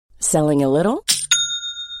Selling a little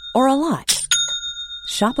or a lot?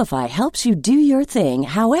 Shopify helps you do your thing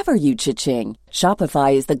however you cha-ching.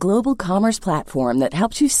 Shopify is the global commerce platform that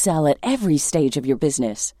helps you sell at every stage of your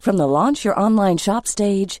business. From the launch your online shop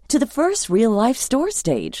stage to the first real-life store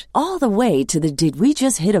stage, all the way to the did we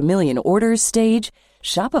just hit a million orders stage.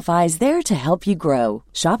 Shopify is there to help you grow.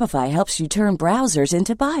 Shopify helps you turn browsers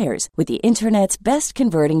into buyers with the internet's best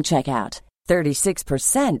converting checkout.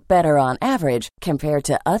 36% better on average compared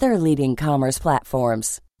to other leading commerce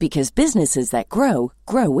platforms. Because businesses that grow,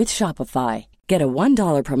 grow with Shopify. Get a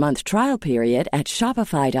 $1 per month trial period at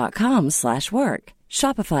shopify.com/work.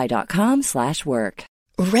 Shopify.com/work.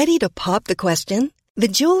 Ready to pop the question? The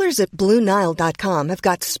jewelers at BlueNile.com have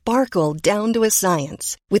got sparkle down to a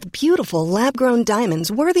science with beautiful lab-grown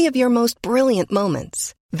diamonds worthy of your most brilliant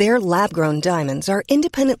moments. Their lab-grown diamonds are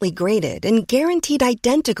independently graded and guaranteed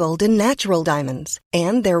identical to natural diamonds,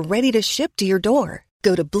 and they're ready to ship to your door.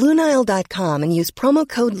 Go to BlueNile.com and use promo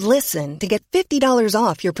code LISTEN to get $50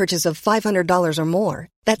 off your purchase of $500 or more.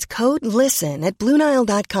 That's code LISTEN at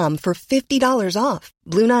BlueNile.com for $50 off.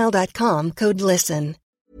 BlueNile.com, code LISTEN.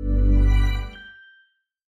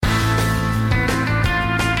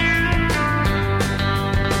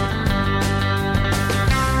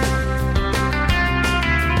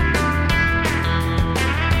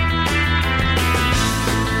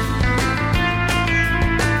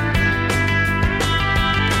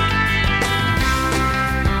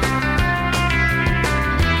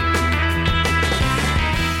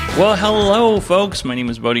 Well, hello, folks. My name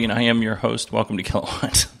is Bodie, and I am your host. Welcome to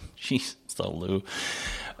Kilowatt. Jeez, so Lou.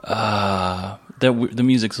 The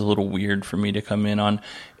music's a little weird for me to come in on.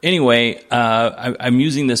 Anyway, I'm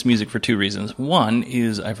using this music for two reasons. One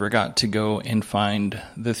is I forgot to go and find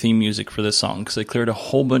the theme music for this song because I cleared a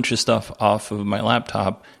whole bunch of stuff off of my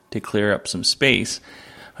laptop to clear up some space.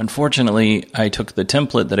 Unfortunately, I took the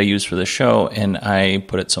template that I used for the show and I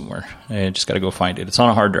put it somewhere. I just got to go find it. It's on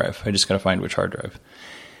a hard drive. I just got to find which hard drive.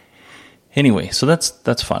 Anyway, so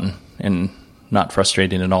that's fun and not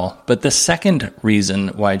frustrating at all. But the second reason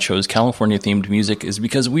why I chose California-themed music is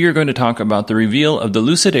because we are going to talk about the reveal of the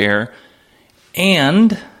Lucid Air,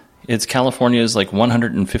 and it's California's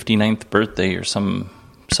 159th birthday or some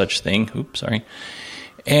such thing. Oops, sorry.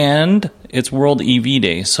 And it's World EV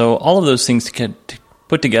Day. So all of those things to get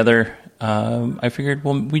put together, I figured,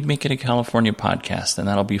 we'd make it a California podcast, and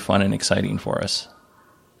that'll be fun and exciting for us.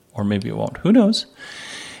 Or maybe it won't. Who knows?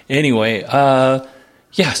 Anyway, so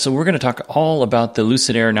we're going to talk all about the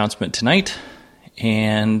Lucid Air announcement tonight,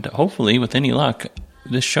 and hopefully, with any luck,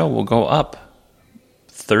 this show will go up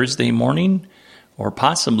Thursday morning, or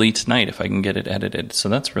possibly tonight if I can get it edited. So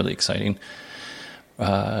that's really exciting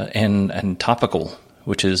and topical,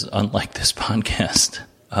 which is unlike this podcast.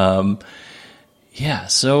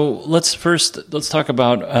 So let's talk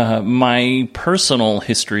about my personal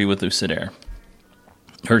history with Lucid Air.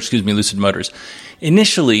 Lucid Motors.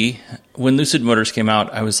 Initially, when Lucid Motors came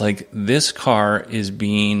out, I was like, this car is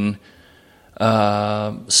being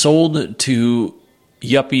sold to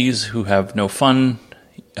yuppies who have no fun.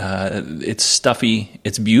 It's stuffy.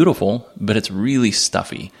 It's beautiful, but it's really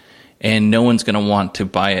stuffy. And no one's going to want to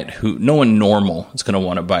buy it. No one normal is going to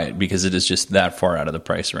want to buy it because it is just that far out of the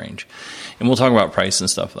price range. And we'll talk about price and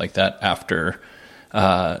stuff like that after,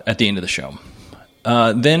 at the end of the show.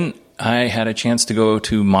 Then I had a chance to go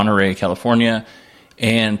to Monterey, California,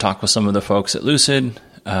 and talk with some of the folks at Lucid.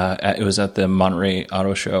 It was at the Monterey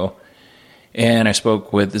Auto Show. And I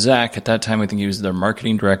spoke with Zach. At that time, I think he was their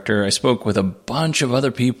marketing director. I spoke with a bunch of other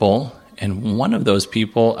people. And one of those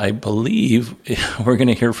people, I believe, we're going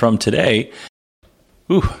to hear from today.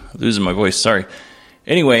 Ooh, losing my voice. Sorry.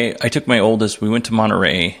 Anyway, I took my oldest. We went to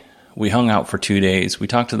Monterey. We hung out for 2 days. We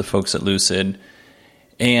talked to the folks at Lucid.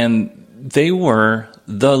 And they were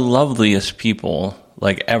the loveliest people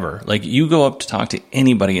ever. You go up to talk to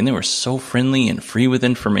anybody, and they were so friendly and free with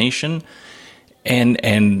information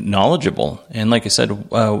and knowledgeable. And like I said,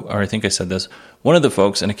 or I think I said this, one of the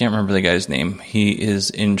folks, and I can't remember the guy's name, he is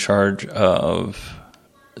in charge of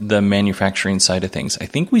the manufacturing side of things. I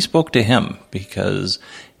think we spoke to him because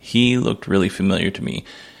he looked really familiar to me.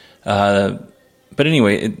 But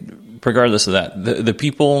anyway, regardless of that, the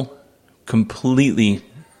people completely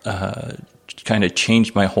kind of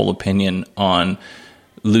changed my whole opinion on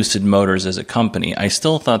Lucid Motors as a company. I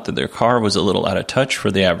still thought that their car was a little out of touch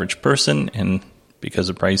for the average person, and because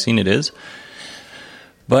of pricing, it is.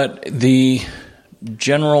 But the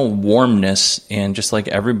general warmness and just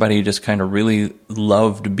everybody just kind of really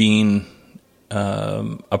loved being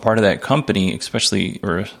a part of that company, especially,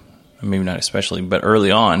 or maybe not especially, but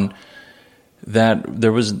early on, that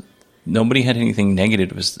there was Nobody had anything negative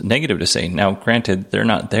to say. Now, granted, they're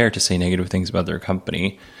not there to say negative things about their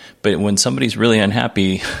company, but when somebody's really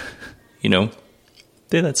unhappy,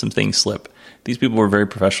 they let some things slip. These people were very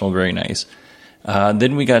professional, very nice.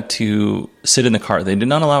 Then we got to sit in the car. They did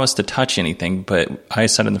not allow us to touch anything, but I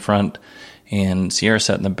sat in the front, and Sierra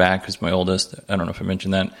sat in the back, who's my oldest. I don't know if I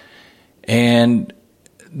mentioned that. And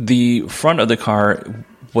the front of the car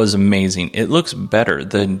was amazing. It looks better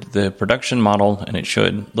than the production model, and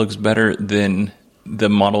it looks better than the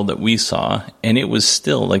model that we saw. And it was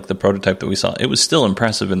still like the prototype that we saw. It was still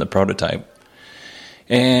impressive in the prototype.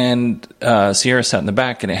 And Sierra sat in the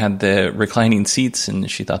back, and it had the reclining seats, and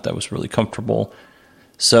she thought that was really comfortable.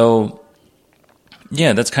 So,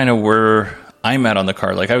 yeah, that's kind of where I'm at on the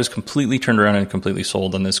car. Like, I was completely turned around and completely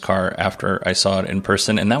sold on this car after I saw it in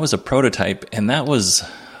person. And that was a prototype, and that was,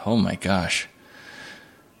 oh my gosh.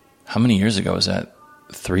 How many years ago was that?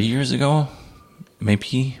 3 years ago?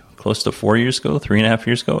 Maybe close to 4 years ago, 3.5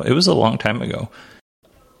 years ago? It was a long time ago.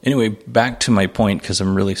 Anyway, back to my point, because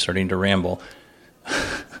I'm really starting to ramble.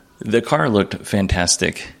 The car looked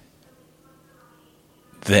fantastic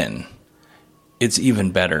then. It's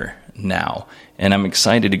even better now. And I'm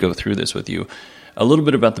excited to go through this with you. A little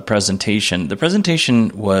bit about the presentation. The presentation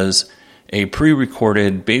was a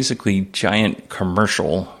pre-recorded, basically giant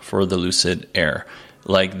commercial for the Lucid Air.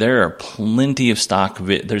 Like, there are plenty of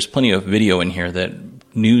there's plenty of video in here that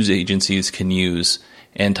news agencies can use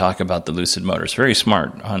and talk about the Lucid Motors. Very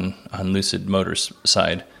smart on Lucid Motors'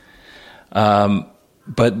 side.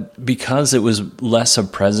 But because it was less a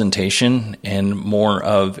presentation and more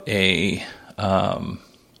of a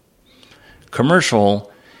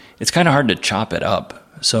commercial, it's kind of hard to chop it up.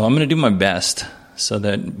 So I'm going to do my best so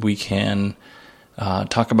that we can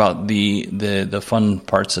talk about the fun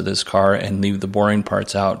parts of this car and leave the boring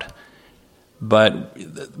parts out. But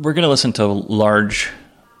we're going to listen to large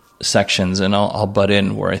sections, and I'll butt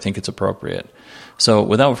in where I think it's appropriate. So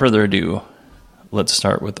without further ado, let's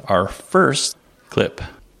start with our first clip,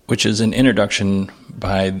 which is an introduction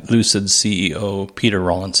by Lucid CEO Peter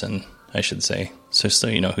Rawlinson, I should say, so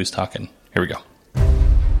you know who's talking. Here we go.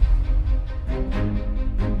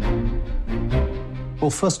 Well,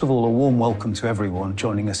 first of all, a warm welcome to everyone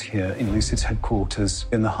joining us here in Lucid's headquarters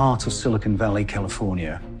in the heart of Silicon Valley,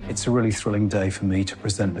 California. It's a really thrilling day for me to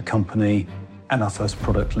present the company and our first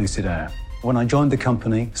product, Lucid Air. When I joined the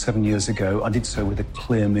company 7 years ago, I did so with a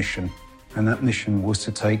clear mission, and that mission was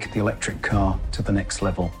to take the electric car to the next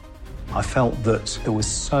level. I felt that there was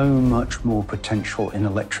so much more potential in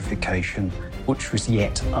electrification, which was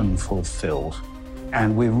yet unfulfilled.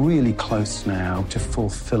 And we're really close now to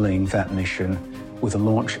fulfilling that mission with the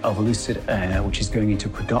launch of Lucid Air, which is going into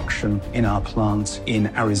production in our plant in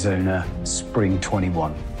Arizona, spring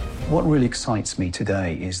 21. What really excites me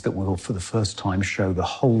today is that we'll, for the first time, show the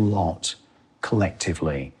whole lot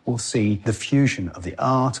collectively. We'll see the fusion of the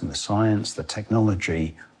art and the science, the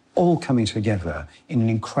technology, all coming together in an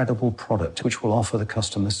incredible product which will offer the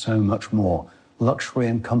customer so much more. Luxury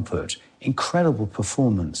and comfort, incredible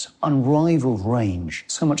performance, unrivaled range,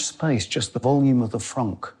 so much space, just the volume of the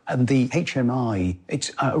frunk. And the HMI,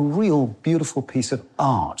 it's a real beautiful piece of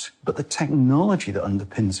art, but the technology that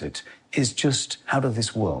underpins it is just out of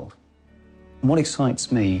this world. And what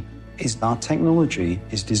excites me is our technology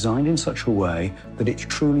is designed in such a way that it's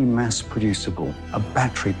truly mass producible. A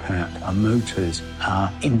battery pack, our motors, our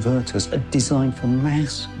inverters are designed for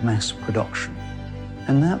mass production.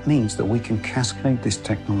 And that means that we can cascade this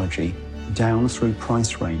technology down through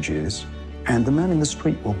price ranges, and the man in the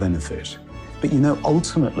street will benefit. But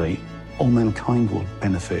ultimately, all mankind will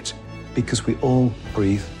benefit because we all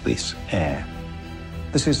breathe this air.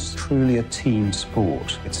 This is truly a team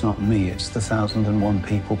sport. It's not me, it's the 1,001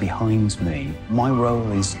 people behind me. My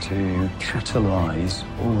role is to catalyze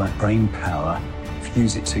all that brain power,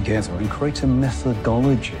 fuse it together and create a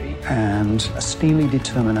methodology and a steely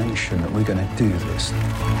determination that we're going to do this.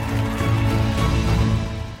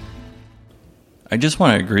 I just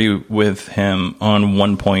want to agree with him on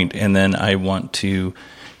one point, and then I want to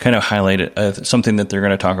kind of highlight something that they're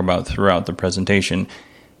going to talk about throughout the presentation.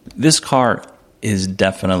 This car is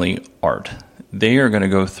definitely art. They are going to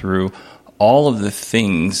go through all of the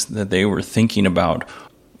things that they were thinking about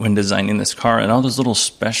when designing this car and all those little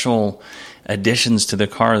special additions to the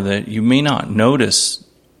car that you may not notice.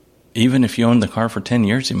 Even if you own the car for 10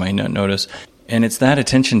 years, you might not notice. And it's that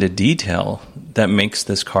attention to detail that makes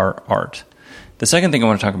this car art. The second thing I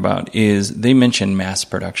want to talk about is they mention mass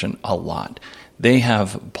production a lot. They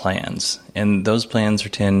have plans, and those plans are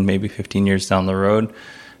 10, maybe 15 years down the road.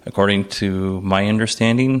 according to my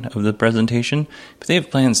understanding of the presentation. But they have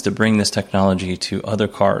plans to bring this technology to other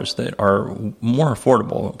cars that are more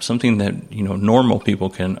affordable, something that, normal people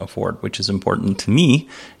can afford, which is important to me,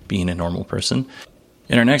 being a normal person.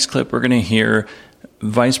 In our next clip, we're going to hear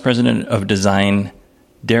Vice President of Design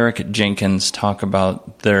Derek Jenkins talk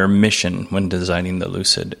about their mission when designing the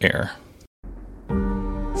Lucid Air.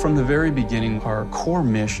 From the very beginning, our core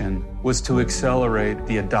mission was to accelerate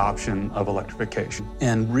the adoption of electrification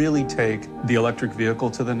and really take the electric vehicle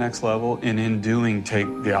to the next level, and in doing, take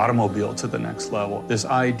the automobile to the next level. This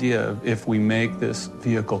idea of if we make this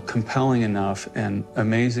vehicle compelling enough and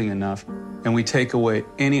amazing enough, and we take away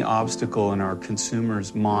any obstacle in our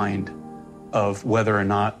consumer's mind of whether or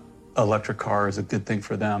not electric car is a good thing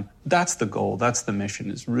for them, that's the goal, that's the mission,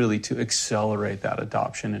 is really to accelerate that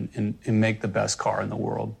adoption and make the best car in the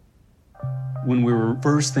world. When we were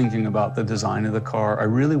first thinking about the design of the car, I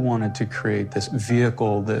really wanted to create this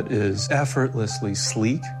vehicle that is effortlessly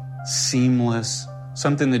sleek, seamless,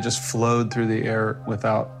 something that just flowed through the air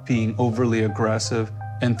without being overly aggressive.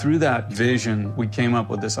 And through that vision, we came up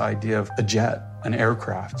with this idea of a jet, an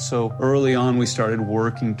aircraft. So early on, we started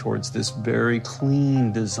working towards this very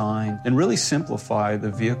clean design and really simplify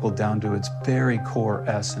the vehicle down to its very core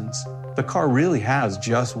essence. The car really has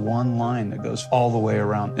just one line that goes all the way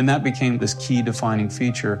around, and that became this key defining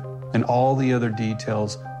feature, and all the other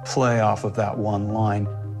details play off of that one line.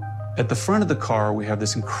 At the front of the car, we have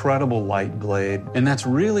this incredible light blade, and that's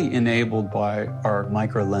really enabled by our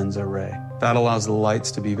micro lens array. That allows the lights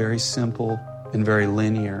to be very simple and very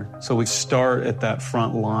linear. So we start at that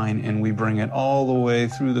front line and we bring it all the way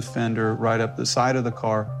through the fender, right up the side of the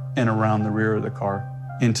car and around the rear of the car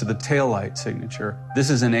into the taillight signature. This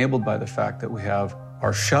is enabled by the fact that we have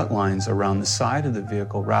our shut lines around the side of the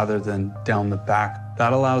vehicle rather than down the back.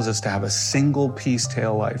 That allows us to have a single piece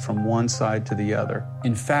taillight from one side to the other.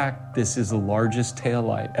 In fact, this is the largest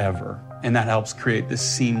taillight ever, and that helps create this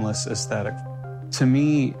seamless aesthetic. To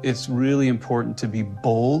me, it's really important to be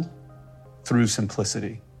bold through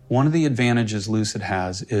simplicity. One of the advantages Lucid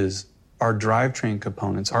has is our drivetrain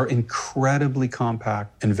components are incredibly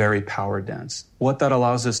compact and very power dense. What that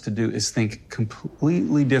allows us to do is think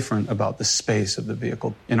completely different about the space of the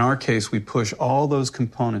vehicle. In our case, we push all those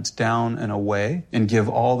components down and away and give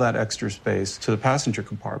all that extra space to the passenger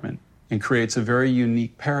compartment, and creates a very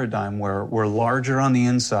unique paradigm where we're larger on the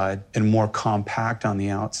inside and more compact on the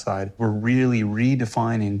outside. We're really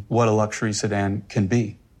redefining what a luxury sedan can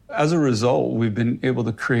be. As a result, we've been able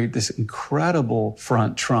to create this incredible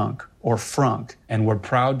front trunk, or frunk, and we're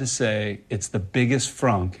proud to say it's the biggest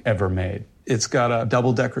frunk ever made. It's got a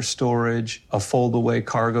double-decker storage, a fold-away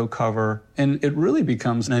cargo cover, and it really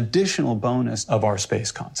becomes an additional bonus of our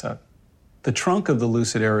space concept. The trunk of the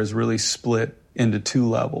Lucid Air is really split into two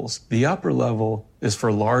levels. The upper level is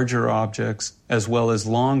for larger objects as well as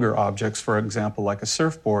longer objects, for example, like a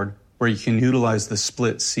surfboard, where you can utilize the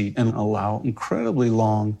split seat and allow incredibly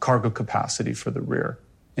long cargo capacity for the rear.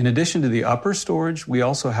 In addition to the upper storage, we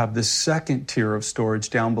also have this second tier of storage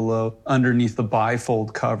down below underneath the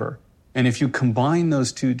bifold cover. And if you combine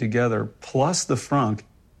those two together, plus the frunk,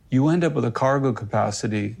 you end up with a cargo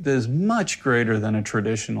capacity that is much greater than a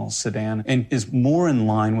traditional sedan and is more in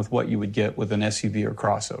line with what you would get with an SUV or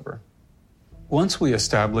crossover. Once we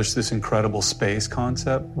established this incredible space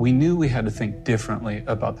concept, we knew we had to think differently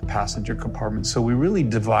about the passenger compartment, so we really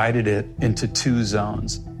divided it into two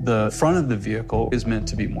zones. The front of the vehicle is meant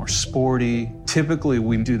to be more sporty. Typically,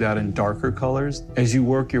 we do that in darker colors. As you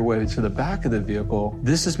work your way to the back of the vehicle,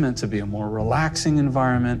 this is meant to be a more relaxing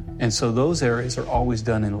environment, and so those areas are always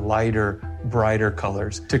done in lighter, brighter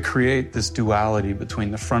colors to create this duality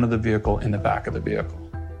between the front of the vehicle and the back of the vehicle.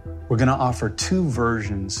 We're going to offer two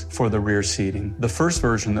versions for the rear seating. The first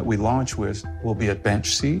version that we launch with will be a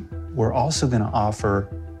bench seat. We're also going to offer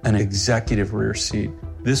an executive rear seat.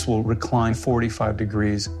 This will recline 45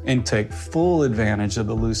 degrees and take full advantage of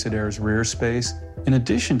the Lucid Air's rear space. In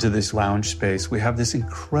addition to this lounge space, we have this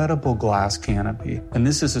incredible glass canopy. And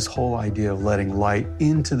this is this whole idea of letting light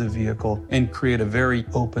into the vehicle and create a very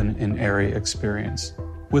open and airy experience.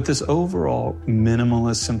 With this overall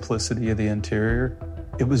minimalist simplicity of the interior,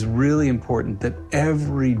 it was really important that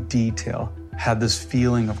every detail had this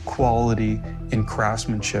feeling of quality and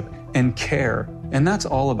craftsmanship and care. And that's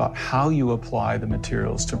all about how you apply the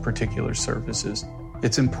materials to particular surfaces.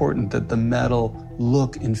 It's important that the metal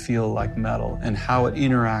look and feel like metal, and how it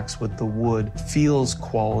interacts with the wood feels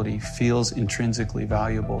quality, feels intrinsically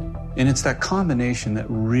valuable. And it's that combination that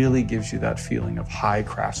really gives you that feeling of high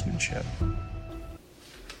craftsmanship.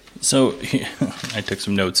 So I took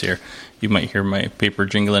some notes here. You might hear my paper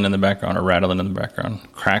jingling in the background or rattling in the background,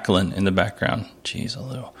 crackling in the background. Jeez, a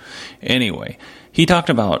little. Anyway, he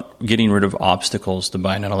talked about getting rid of obstacles to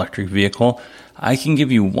buying an electric vehicle. I can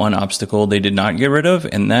give you one obstacle they did not get rid of,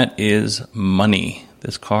 and that is money.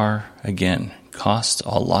 This car, again, costs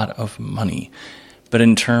a lot of money. But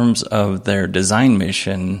in terms of their design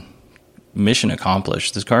mission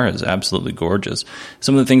accomplished. This car is absolutely gorgeous.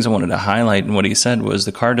 Some of the things I wanted to highlight in what he said was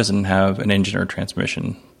the car doesn't have an engine or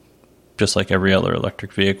transmission, just like every other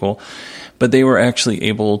electric vehicle, but they were actually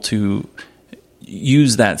able to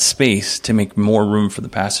use that space to make more room for the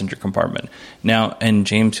passenger compartment. Now, and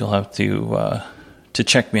James, you'll have to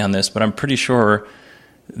check me on this, but I'm pretty sure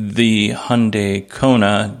the Hyundai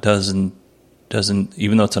Kona doesn't,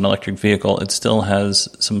 even though it's an electric vehicle, it still has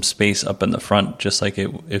some space up in the front, just like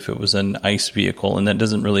if it was an ICE vehicle. And that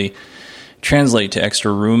doesn't really translate to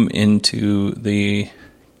extra room into the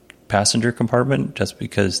passenger compartment, just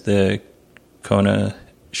because the Kona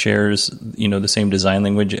shares, the same design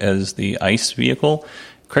language as the ICE vehicle.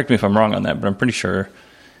 Correct me if I'm wrong on that, but I'm pretty sure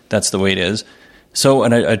that's the way it is. So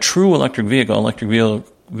a true electric vehicle,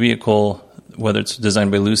 whether it's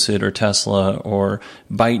designed by Lucid or Tesla or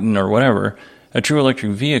Byton or whatever, a true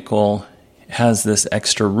electric vehicle has this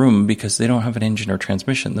extra room because they don't have an engine or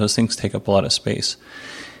transmission. Those things take up a lot of space.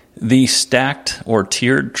 The stacked or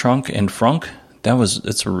tiered trunk and frunk,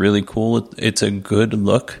 it's really cool. It's a good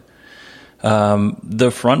look.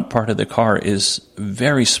 The front part of the car is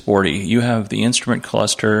very sporty. You have the instrument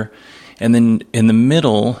cluster, and then in the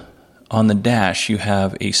middle on the dash, you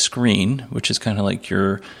have a screen, which is kind of like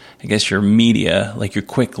your media, like your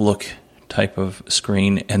quick look type of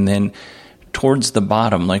screen. And then towards the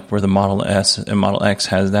bottom, like where the Model S and Model X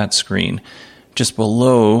has that screen, just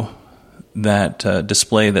below that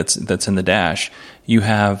display that's in the dash, you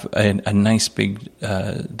have a nice big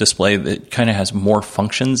display that kind of has more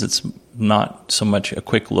functions. It's not so much a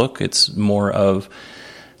quick look. It's more of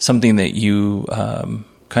something that you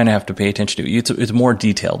kind of have to pay attention to. It's more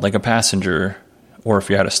detailed, like a passenger, or if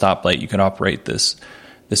you're at a stoplight, you can operate this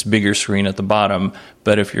bigger screen at the bottom.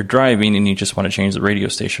 But if you're driving and you just want to change the radio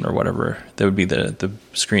station or whatever, that would be the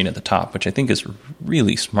screen at the top, which I think is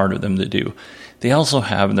really smart of them to do. They also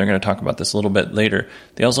have, and they're going to talk about this a little bit later,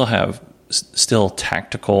 they also have still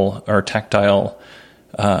tactile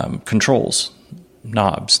controls,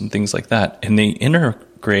 knobs and things like that. And they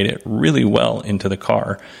integrate it really well into the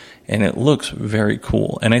car. And it looks very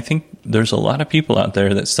cool. And I think there's a lot of people out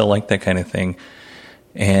there that still like that kind of thing.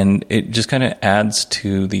 And it just kind of adds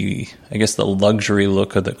to the luxury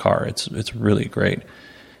look of the car. It's really great.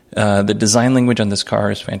 The design language on this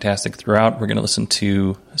car is fantastic throughout. We're going to listen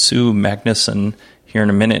to Sue Magnuson here in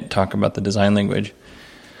a minute talk about the design language.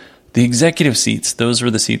 The executive seats, those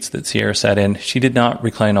were the seats that Sierra sat in. She did not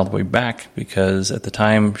recline all the way back because at the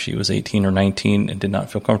time she was 18 or 19 and did not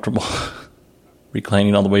feel comfortable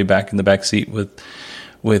reclining all the way back in the back seat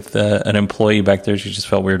with an employee back there. She just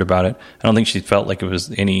felt weird about it. I don't think she felt like it was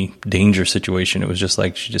any danger situation. It was just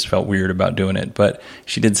like she just felt weird about doing it. But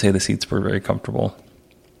she did say the seats were very comfortable.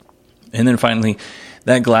 And then finally,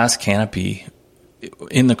 that glass canopy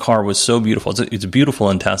in the car was so beautiful. It's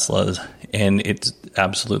beautiful in Teslas, and it's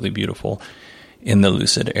absolutely beautiful in the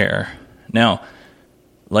Lucid Air. Now,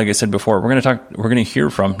 like I said before, we're going to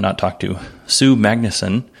hear from, not talk to, Sue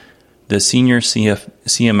Magnuson, the senior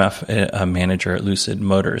CMF manager at Lucid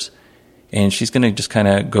Motors. And she's going to just kind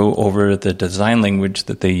of go over the design language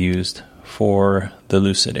that they used for the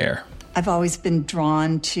Lucid Air. I've always been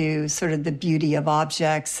drawn to sort of the beauty of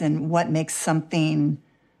objects and what makes something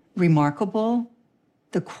remarkable,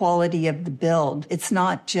 the quality of the build. It's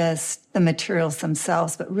not just the materials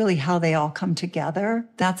themselves, but really how they all come together.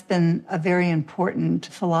 That's been a very important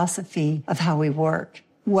philosophy of how we work.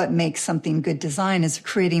 What makes something good design is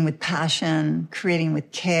creating with passion, creating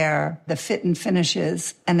with care, the fit and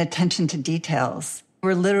finishes, and attention to details.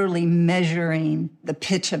 We're literally measuring the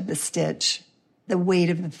pitch of the stitch, the weight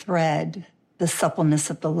of the thread, the suppleness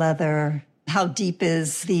of the leather, how deep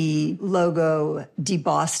is the logo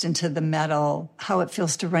debossed into the metal, how it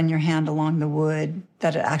feels to run your hand along the wood,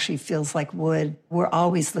 that it actually feels like wood. We're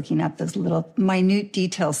always looking at those little minute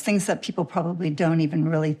details, things that people probably don't even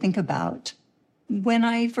really think about. When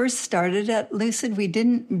I first started at Lucid, we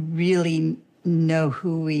didn't really know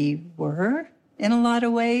who we were in a lot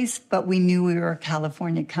of ways, but we knew we were a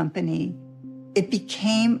California company. It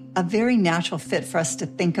became a very natural fit for us to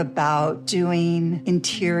think about doing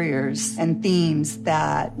interiors and themes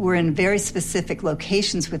that were in very specific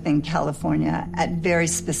locations within California at very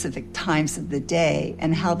specific times of the day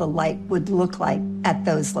and how the light would look like at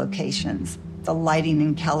those locations. The lighting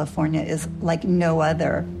in California is like no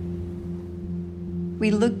other. We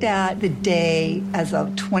looked at the day as a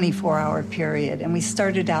 24-hour period, and we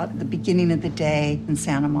started out at the beginning of the day in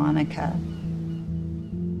Santa Monica.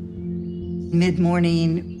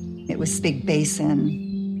 Mid-morning, it was Big Basin.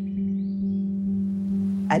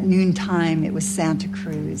 At noontime, it was Santa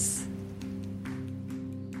Cruz.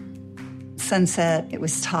 Sunset, it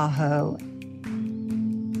was Tahoe.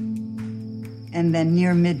 And then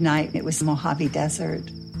near midnight, it was Mojave Desert.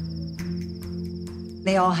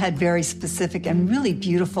 They all had very specific and really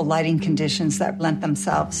beautiful lighting conditions that lent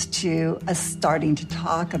themselves to us starting to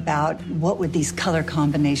talk about what would these color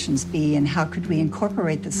combinations be and how could we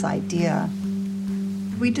incorporate this idea.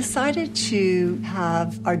 We decided to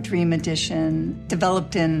have our Dream Edition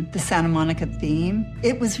developed in the Santa Monica theme.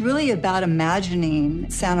 It was really about imagining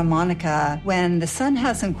Santa Monica when the sun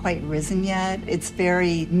hasn't quite risen yet. It's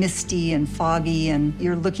very misty and foggy, and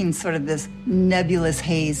you're looking sort of this nebulous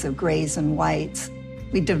haze of grays and whites.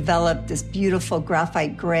 We developed this beautiful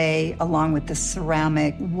graphite gray along with the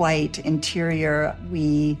ceramic white interior.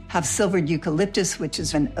 We have silvered eucalyptus, which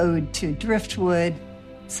is an ode to driftwood.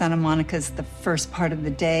 Santa Monica is the first part of the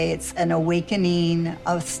day. It's an awakening,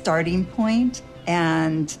 a starting point,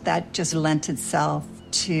 and that just lent itself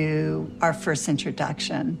to our first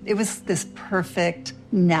introduction. It was this perfect,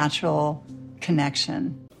 natural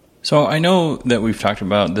connection. So I know that we've talked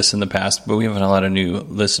about this in the past, but we have a lot of new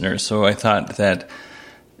listeners. So I thought that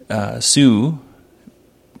Sue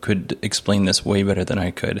could explain this way better than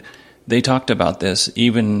I could. They talked about this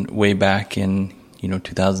even way back in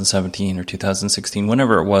 2017 or 2016,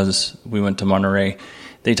 whenever it was, we went to Monterey.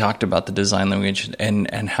 They talked about the design language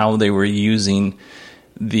and how they were using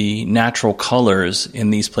the natural colors in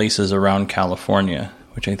these places around California,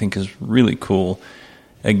 which I think is really cool.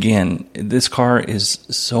 Again, this car is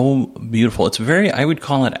so beautiful. It's very, I would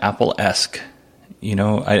call it Apple-esque.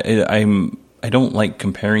 I don't like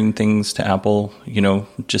comparing things to Apple,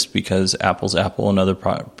 just because Apple's Apple and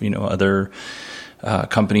other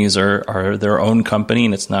companies are their own company,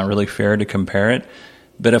 and it's not really fair to compare it.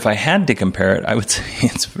 But if I had to compare it, I would say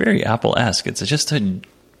it's very Apple-esque. It's just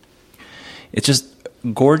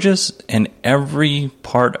gorgeous, and every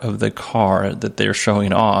part of the car that they're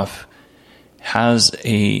showing off has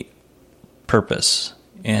a purpose,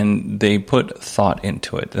 and they put thought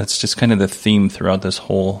into it. That's just kind of the theme throughout this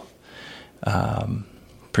whole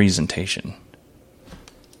presentation.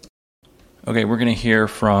 Okay, we're going to hear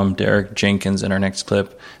from Derek Jenkins in our next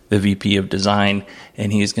clip, the VP of Design,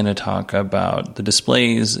 and he's going to talk about the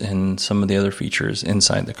displays and some of the other features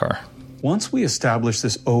inside the car. Once we established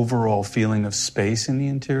this overall feeling of space in the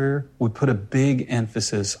interior, we put a big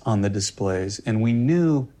emphasis on the displays, and we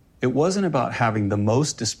knew it wasn't about having the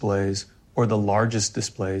most displays or the largest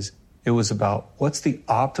displays. It was about what's the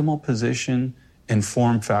optimal position and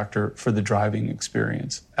form factor for the driving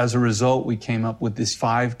experience. As a result, we came up with this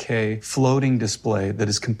 5K floating display that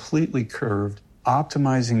is completely curved,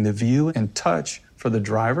 optimizing the view and touch for the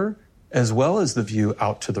driver, as well as the view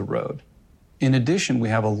out to the road. In addition, we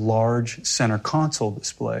have a large center console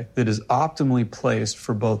display that is optimally placed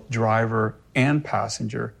for both driver and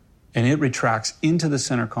passenger, and it retracts into the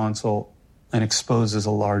center console and exposes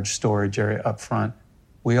a large storage area up front.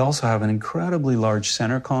 We also have an incredibly large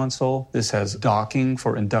center console. This has docking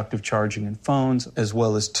for inductive charging and phones, as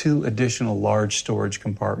well as 2 additional large storage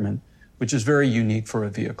compartments, which is very unique for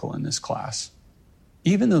a vehicle in this class.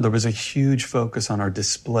 Even though there was a huge focus on our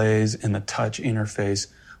displays and the touch interface,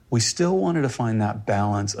 we still wanted to find that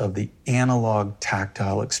balance of the analog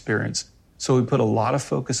tactile experience. So we put a lot of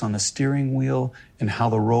focus on the steering wheel and how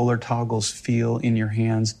the roller toggles feel in your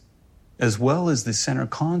hands, as well as the center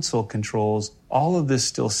console controls. All of this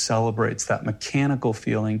still celebrates that mechanical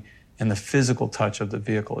feeling and the physical touch of the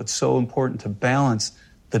vehicle. It's so important to balance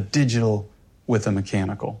the digital with the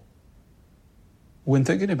mechanical. When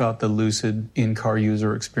thinking about the Lucid in-car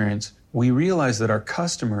user experience, we realize that our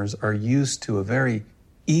customers are used to a very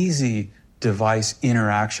easy device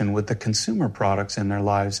interaction with the consumer products in their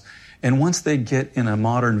lives. And once they get in a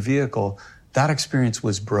modern vehicle, that experience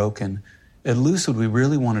was broken. At Lucid, we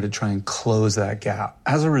really wanted to try and close that gap.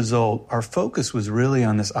 As a result, our focus was really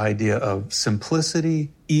on this idea of simplicity,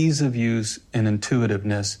 ease of use, and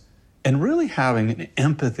intuitiveness, and really having an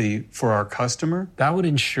empathy for our customer that would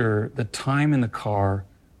ensure the time in the car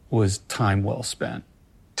was time well spent.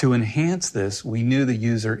 To enhance this, we knew the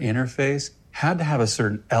user interface had to have a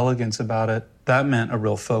certain elegance about it. That meant a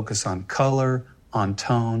real focus on color, on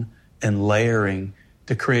tone, and layering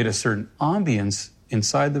to create a certain ambience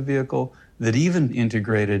inside the vehicle that even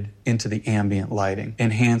integrated into the ambient lighting,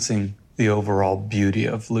 enhancing the overall beauty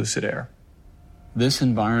of Lucid Air. This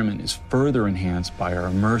environment is further enhanced by our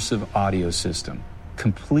immersive audio system,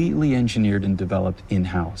 completely engineered and developed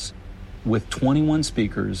in-house, with 21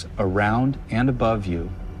 speakers around and above you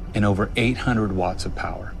and over 800 watts of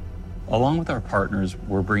power. Along with our partners,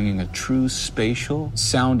 we're bringing a true spatial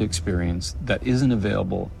sound experience that isn't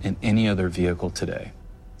available in any other vehicle today.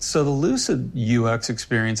 So the Lucid UX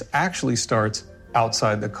experience actually starts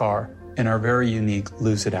outside the car in our very unique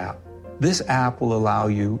Lucid app. This app will allow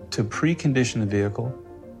you to precondition the vehicle,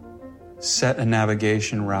 set a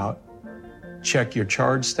navigation route, check your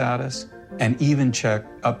charge status, and even check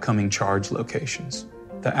upcoming charge locations.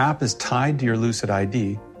 The app is tied to your Lucid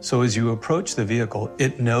ID, so as you approach the vehicle,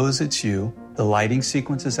 it knows it's you, the lighting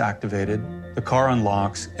sequence is activated, the car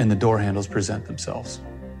unlocks, and the door handles present themselves.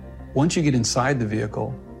 Once you get inside the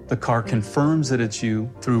vehicle, the car confirms that it's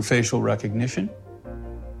you through facial recognition.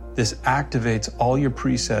 This activates all your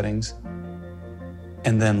presettings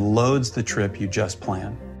and then loads the trip you just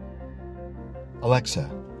planned. Alexa,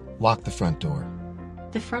 lock the front door.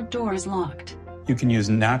 The front door is locked. You can use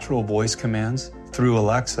natural voice commands through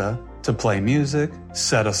Alexa to play music,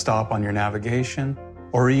 set a stop on your navigation,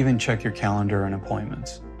 or even check your calendar and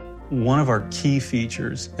appointments. One of our key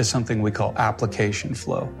features is something we call application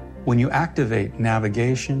flow. When you activate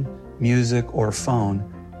navigation, music, or phone,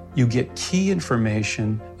 you get key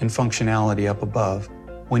information and functionality up above.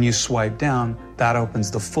 When you swipe down, that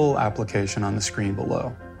opens the full application on the screen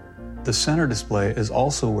below. The center display is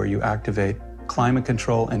also where you activate climate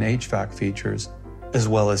control and HVAC features, as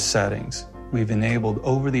well as settings. We've enabled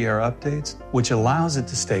over-the-air updates, which allows it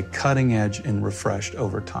to stay cutting edge and refreshed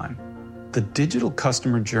over time. The digital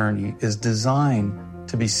customer journey is designed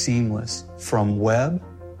to be seamless from web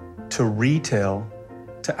to retail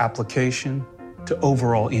to application to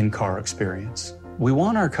overall in-car experience. We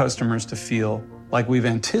want our customers to feel like we've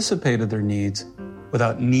anticipated their needs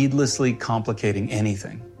without needlessly complicating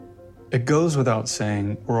anything. It goes without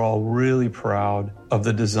saying, we're all really proud of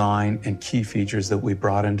the design and key features that we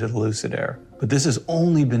brought into the Lucid Air. But this has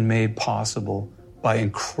only been made possible by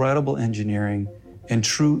incredible engineering and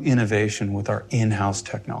true innovation with our in-house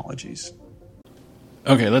technologies.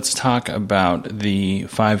 Okay, let's talk about the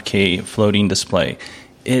 5K floating display.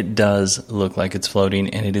 It does look like it's floating,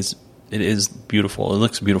 and it is beautiful. It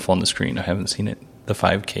looks beautiful on the screen. I haven't seen the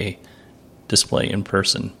 5K display in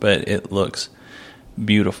person, but it looks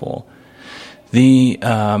beautiful. The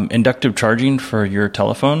inductive charging for your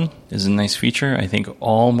telephone is a nice feature. I think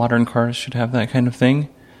all modern cars should have that kind of thing.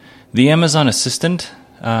 The Amazon Assistant,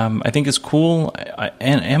 I think is cool.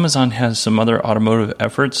 And Amazon has some other automotive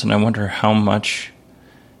efforts, and I wonder how much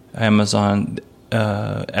Amazon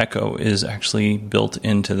Echo is actually built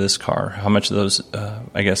into this car. How much of those,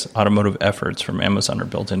 automotive efforts from Amazon are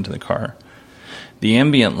built into the car. The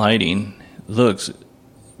ambient lighting looks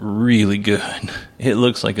really good. It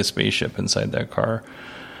looks like a spaceship inside that car.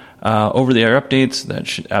 Over-the-air updates, that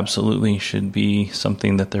should be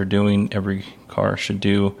something that they're doing. Every car should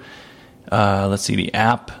do. Let's see, the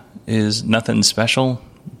app is nothing special,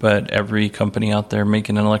 but every company out there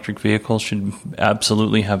making an electric vehicle should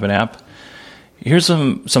absolutely have an app. Here's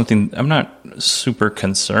something, I'm not super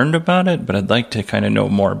concerned about it, but I'd like to kind of know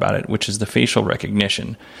more about it, which is the facial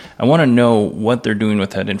recognition. I want to know what they're doing with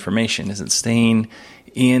that information. Is it staying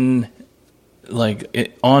in,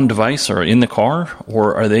 on device or in the car,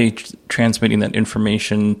 or are they transmitting that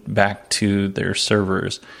information back to their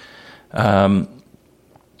servers? Because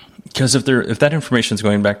if that information is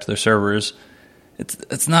going back to their servers,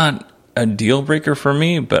 it's not a deal breaker for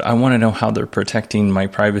me, but I want to know how they're protecting my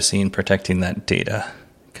privacy and protecting that data,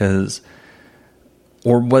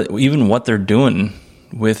 what they're doing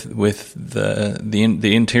with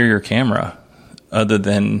the interior camera. Other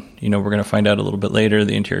than, we're going to find out a little bit later,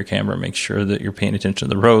 the interior camera makes sure that you're paying attention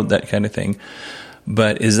to the road, that kind of thing.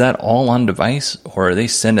 But is that all on device, or are they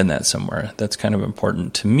sending that somewhere? That's kind of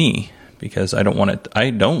important to me, because I don't want it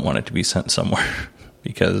to be sent somewhere.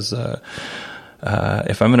 Because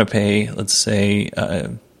if I'm going to pay, let's say,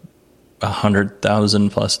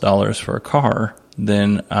 $100,000+ for a car,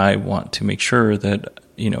 then I want to make sure that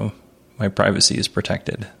my privacy is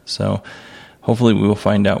protected. So hopefully we will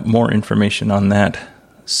find out more information on that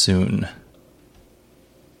soon.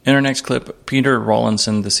 In our next clip, Peter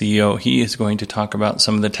Rawlinson, the CEO, he is going to talk about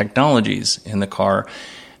some of the technologies in the car.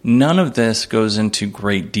 None of this goes into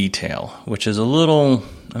great detail, which is a little,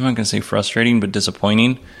 I'm not going to say frustrating, but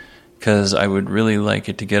disappointing, because I would really like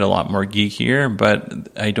it to get a lot more geekier, but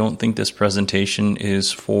I don't think this presentation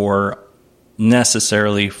is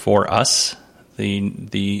necessarily for us,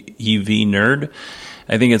 the EV nerd.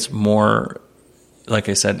 I think it's more, like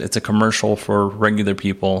I said, it's a commercial for regular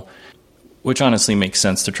people, which honestly makes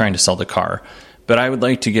sense. They're trying to sell the car. But I would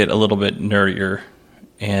like to get a little bit nerdier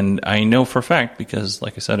And I know for a fact, because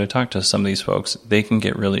like I said, I talked to some of these folks, they can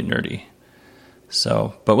get really nerdy.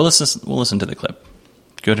 So, but we'll listen to the clip.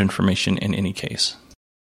 Good information in any case.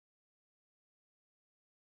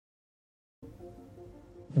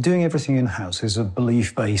 Doing everything in-house is a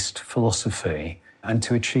belief-based philosophy, and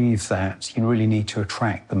to achieve that, you really need to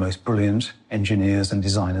attract the most brilliant engineers and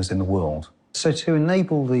designers in the world. So to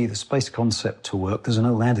enable the space concept to work, there's an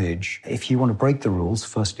old adage, if you want to break the rules,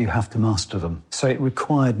 first you have to master them. So it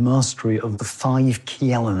required mastery of the 5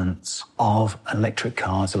 key elements of electric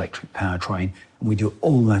cars, electric powertrain, and we do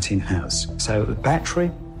all that in-house. So the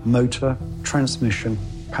battery, motor, transmission,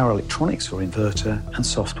 power electronics or inverter, and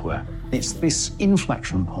software. It's this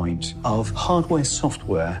inflection point of hardware,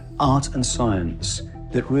 software, art and science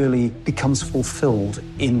that really becomes fulfilled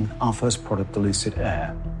in our first product, the Lucid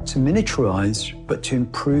Air. To miniaturize, but to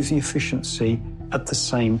improve the efficiency at the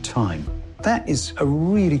same time. That is a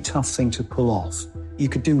really tough thing to pull off. You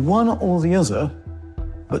could do one or the other,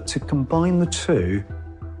 but to combine the two,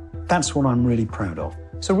 that's what I'm really proud of.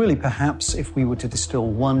 So really, perhaps if we were to distill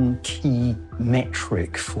one key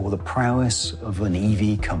metric for the prowess of an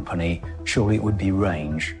EV company, surely it would be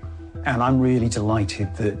range. And I'm really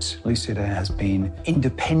delighted that Lucid Air has been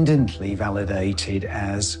independently validated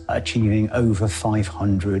as achieving over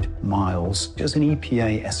 500 miles as an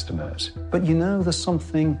EPA estimate. But you know, there's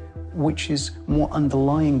something which is more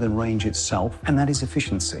underlying than range itself, and that is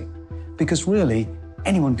efficiency. Because really,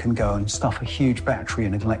 anyone can go and stuff a huge battery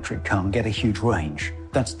in an electric car and get a huge range.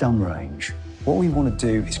 That's dumb range. What we want to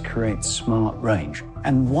do is create smart range.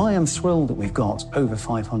 And why I'm thrilled that we've got over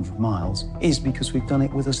 500 miles is because we've done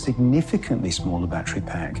it with a significantly smaller battery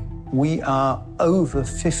pack. We are over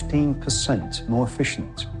 15% more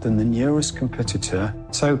efficient than the nearest competitor.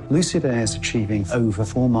 So Lucid Air is achieving over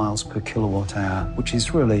 4 miles per kilowatt hour, which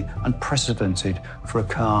is really unprecedented for a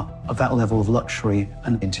car of that level of luxury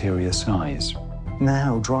and interior size.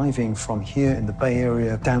 Now, driving from here in the Bay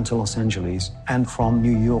Area down to Los Angeles and from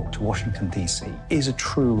New York to Washington, D.C. is a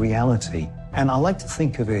true reality. And I like to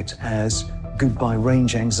think of it as goodbye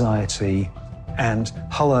range anxiety and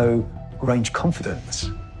hello range confidence.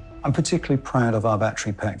 I'm particularly proud of our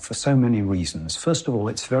battery pack for so many reasons. First of all,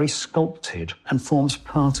 it's very sculpted and forms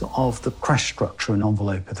part of the crash structure and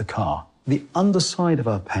envelope of the car. The underside of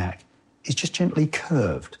our pack is just gently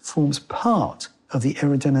curved, forms part of the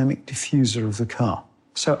aerodynamic diffuser of the car.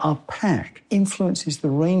 So our pack influences the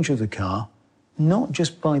range of the car, not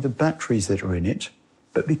just by the batteries that are in it,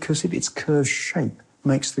 but because of its curved shape,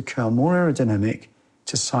 makes the car more aerodynamic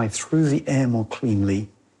to side through the air more cleanly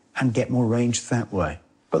and get more range that way.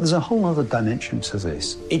 But there's a whole other dimension to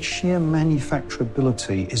this. Its sheer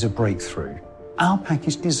manufacturability is a breakthrough. Our pack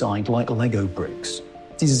is designed like Lego bricks,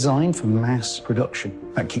 designed for mass production.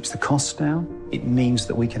 That keeps the costs down. It means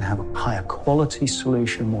that we can have a higher quality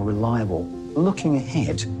solution, more reliable. Looking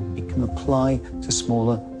ahead, it can apply to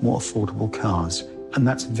smaller, more affordable cars. And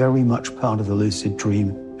that's very much part of the Lucid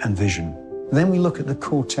dream and vision. Then we look at the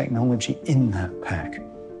core technology in that pack.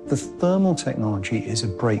 The thermal technology is a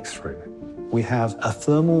breakthrough. We have a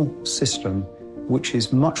thermal system which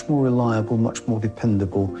is much more reliable, much more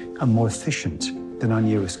dependable, and more efficient than our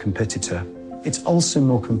nearest competitor. It's also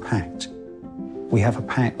more compact. We have a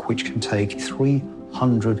pack which can take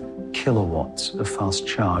 300 kilowatts of fast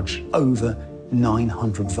charge, over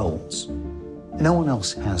 900 volts. No one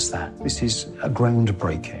else has that. This is a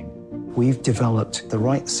groundbreaking. We've developed the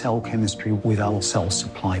right cell chemistry with our cell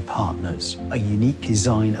supply partners, a unique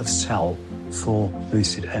design of cell for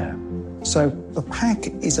Lucid Air. So the pack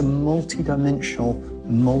is a multi-dimensional,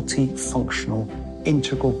 multifunctional,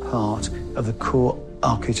 integral part of the core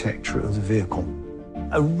architecture of the vehicle.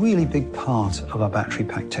 A really big part of our battery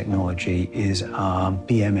pack technology is our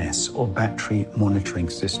BMS, or battery monitoring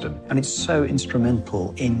system. And it's so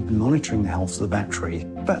instrumental in monitoring the health of the battery.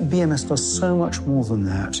 But BMS does so much more than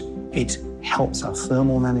that. It helps our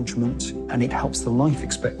thermal management, and it helps the life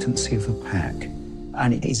expectancy of the pack.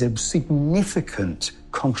 And it is a significant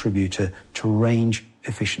contributor to range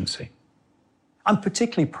efficiency. I'm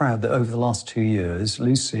particularly proud that over the last 2 years,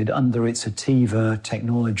 Lucid, under its Ativa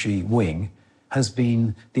technology wing, has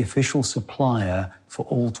been the official supplier for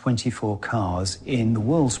all 24 cars in the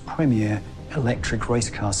world's premier electric race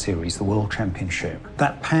car series, the World Championship.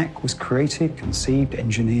 That pack was created, conceived,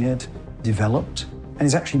 engineered, developed, and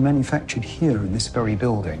is actually manufactured here in this very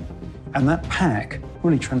building. And that pack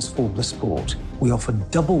really transformed the sport. We offered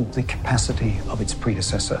double the capacity of its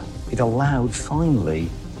predecessor. It allowed, finally,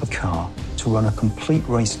 a car to run a complete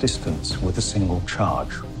race distance with a single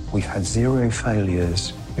charge. We've had 0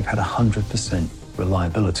 failures. We've had 100%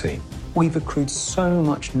 reliability. We've accrued so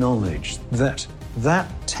much knowledge that That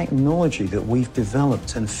technology that we've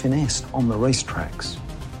developed and finessed on the racetracks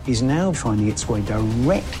is now finding its way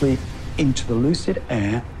directly into the Lucid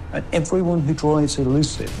Air, and everyone who drives a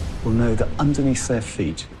Lucid will know that underneath their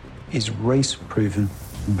feet is race-proven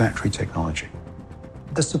battery technology.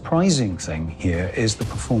 The surprising thing here is the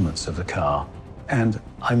performance of the car. And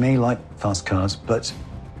I may like fast cars, but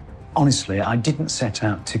honestly, I didn't set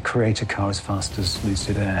out to create a car as fast as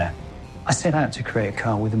Lucid Air. I set out to create a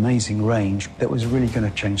car with amazing range that was really going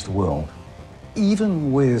to change the world.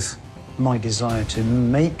 Even with my desire to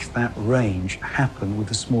make that range happen with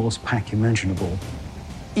the smallest pack imaginable,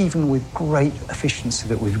 even with great efficiency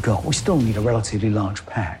that we've got, we still need a relatively large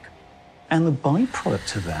pack. And the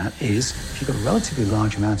byproduct of that is, if you've got a relatively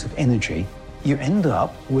large amount of energy, you end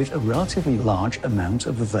up with a relatively large amount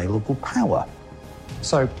of available power.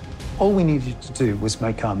 So all we needed to do was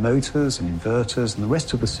make our motors and inverters and the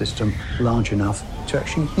rest of the system large enough to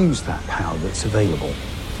actually use that power that's available.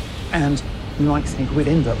 And you might think we'd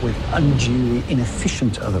end up with unduly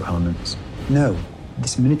inefficient other elements. No,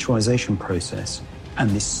 this miniaturization process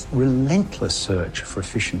and this relentless search for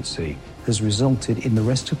efficiency has resulted in the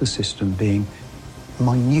rest of the system being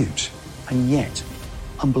minute, and yet,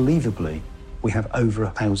 unbelievably, we have over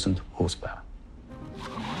 1,000 horsepower.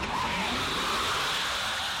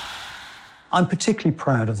 I'm particularly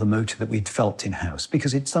proud of the motor that we'd developed in-house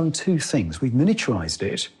because it's done two things. We've miniaturized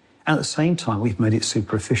it, and at the same time, we've made it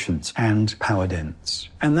super efficient and power dense.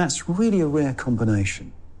 And that's really a rare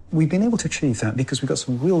combination. We've been able to achieve that because we've got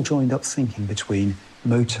some real joined-up thinking between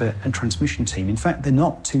motor and transmission team. In fact, they're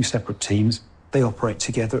not two separate teams. They operate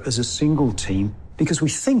together as a single team because we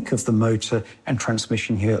think of the motor and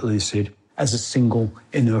transmission here at Lucid as a single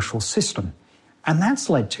inertial system. And that's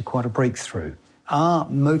led to quite a breakthrough. Our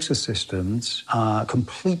motor systems are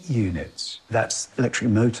complete units. That's electric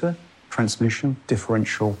motor, transmission,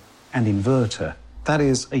 differential, and inverter. That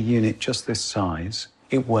is a unit just this size.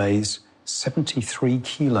 It weighs 73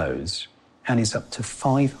 kilos and is up to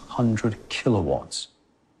 500 kilowatts.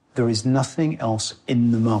 There is nothing else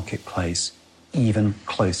in the marketplace even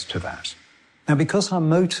close to that. Now, because our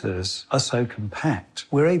motors are so compact,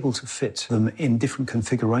 we're able to fit them in different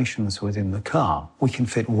configurations within the car. We can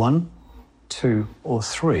fit 1, 2, or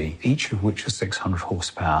 3, each of which is 600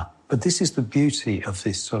 horsepower. But this is the beauty of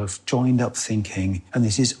this sort of joined-up thinking, and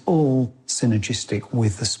this is all synergistic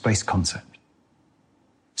with the space concept.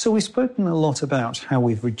 So we've spoken a lot about how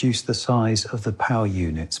we've reduced the size of the power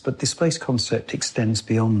units, but the space concept extends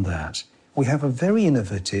beyond that. We have a very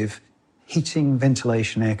innovative heating,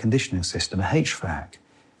 ventilation, air conditioning system, a HVAC.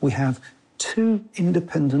 We have 2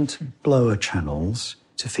 independent blower channels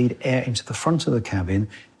to feed air into the front of the cabin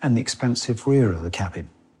and the expansive rear of the cabin.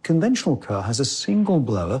 Conventional car has a single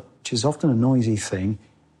blower, which is often a noisy thing,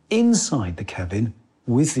 inside the cabin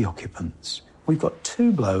with the occupants. We've got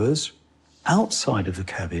 2 blowers outside of the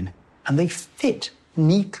cabin, and they fit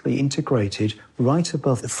neatly integrated right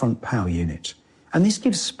above the front power unit. And this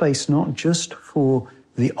gives space not just for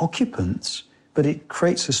the occupants, but it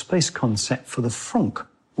creates a space concept for the frunk,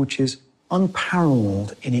 which is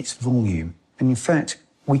unparalleled in its volume. And in fact,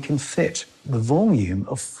 we can fit the volume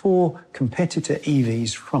of 4 competitor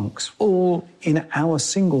EVs' frunks all in our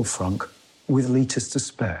single frunk with litres to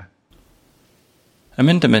spare. I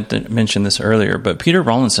meant to mention this earlier, but Peter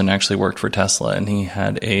Rawlinson actually worked for Tesla, and he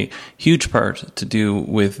had a huge part to do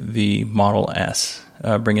with the Model S,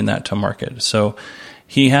 bringing that to market. So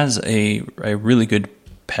he has a really good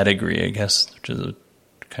pedigree, I guess, which is a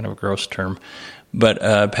kind of a gross term, but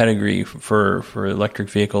pedigree for electric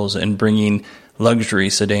vehicles and bringing luxury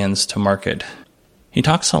sedans to market. He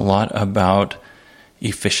talks a lot about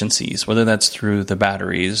efficiencies, whether that's through the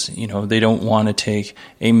batteries. You know, they don't want to take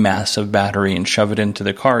a massive battery and shove it into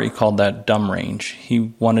the car. He called that dumb range.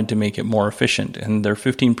 He wanted to make it more efficient, and they're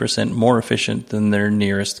 15% more efficient than their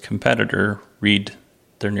nearest competitor, read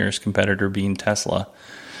their nearest competitor being Tesla.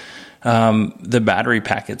 The battery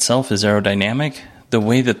pack itself is aerodynamic. The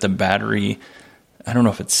way that the battery, I don't know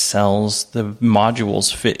if it cells, the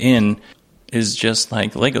modules fit in is just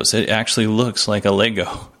like Legos. It actually looks like a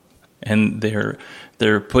Lego. And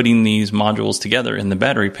they're putting these modules together in the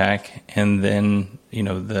battery pack, and then, you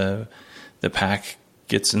know, the pack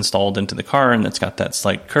gets installed into the car, and it's got that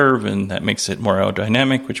slight curve, and that makes it more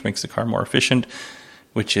aerodynamic, which makes the car more efficient,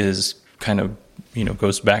 which is kind of, you know,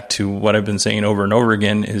 goes back to what I've been saying over and over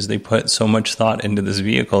again, is they put so much thought into this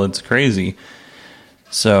vehicle. It's crazy.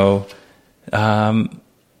 So,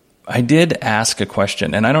 I did ask a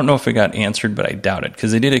question, and I don't know if it got answered, but I doubt it,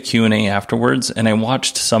 because they did a Q&A afterwards, and I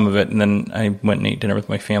watched some of it, and then I went and ate dinner with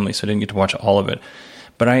my family, so I didn't get to watch all of it.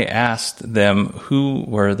 But I asked them who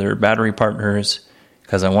were their battery partners,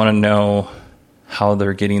 because I want to know how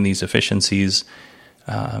they're getting these efficiencies.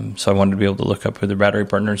 So I wanted to be able to look up who the battery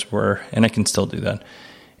partners were, and I can still do that.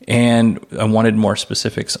 And I wanted more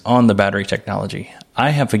specifics on the battery technology. I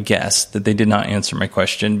have a guess that they did not answer my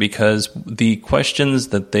question because the questions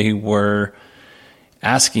that they were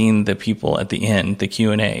asking the people at the end, the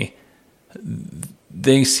Q&A,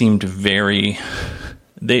 they seemed very...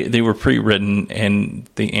 They were pre-written, and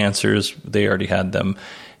the answers, they already had them.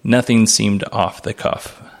 Nothing seemed off the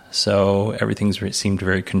cuff. So everything seemed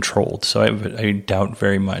very controlled. So I doubt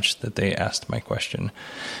very much that they asked my question.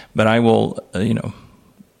 But I will,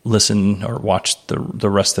 listen or watch the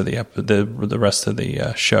rest of the rest of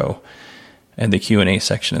the show and the Q&A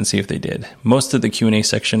section and see if they did. Most of the Q&A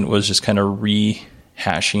section was just kind of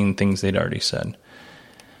rehashing things they'd already said.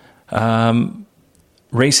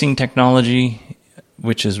 Racing technology,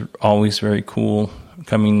 which is always very cool,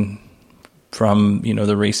 coming from,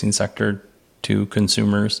 the racing sector to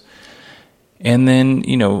consumers. And then,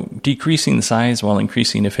 decreasing the size while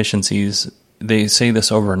increasing efficiencies. They say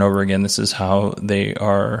this over and over again. This is how they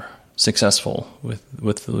are successful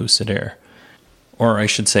with the Lucid Air. Or I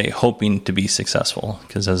should say, hoping to be successful,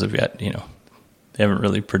 because as of yet, they haven't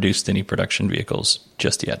really produced any production vehicles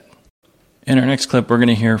just yet. In our next clip, we're going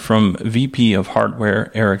to hear from VP of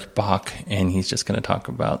Hardware, Eric Bach, and he's just going to talk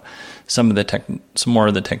about some more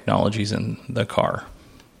of the technologies in the car.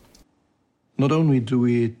 Not only do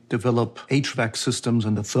we develop HVAC systems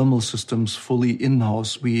and the thermal systems fully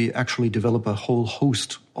in-house, we actually develop a whole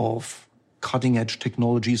host of cutting-edge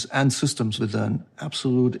technologies and systems with an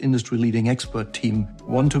absolute industry-leading expert team.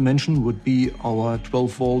 One to mention would be our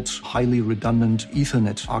 12-volt, highly redundant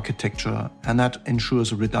Ethernet architecture, and that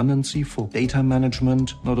ensures redundancy for data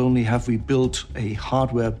management. Not only have we built a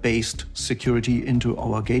hardware-based security into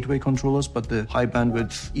our gateway controllers, but the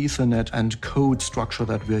high-bandwidth Ethernet and code structure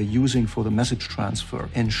that we are using for the message transfer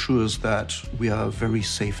ensures that we are a very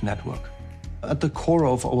safe network. At the core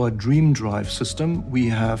of our DreamDrive system, we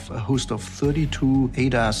have a host of 32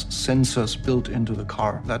 ADAS sensors built into the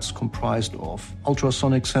car. That's comprised of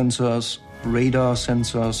ultrasonic sensors, radar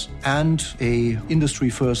sensors, and a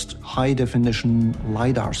industry-first high-definition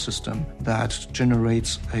LiDAR system that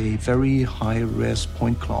generates a very high-res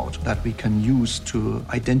point cloud that we can use to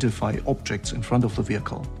identify objects in front of the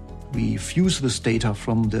vehicle. We fuse this data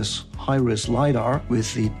from this high-res LiDAR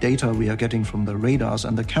with the data we are getting from the radars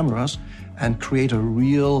and the cameras and create a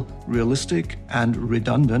realistic and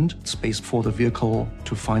redundant space for the vehicle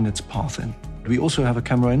to find its path in. We also have a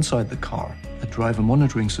camera inside the car, a driver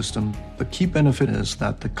monitoring system. The key benefit is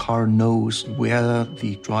that the car knows where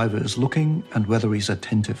the driver is looking and whether he's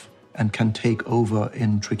attentive and can take over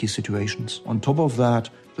in tricky situations. On top of that,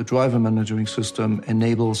 the driver monitoring system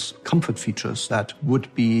enables comfort features that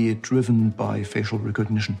would be driven by facial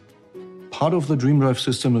recognition. Part of the DreamDrive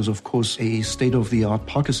system is, of course, a state-of-the-art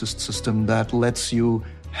park assist system that lets you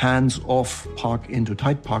hands-off park into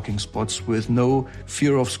tight parking spots with no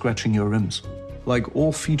fear of scratching your rims. Like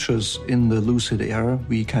all features in the Lucid Air,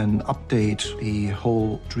 we can update the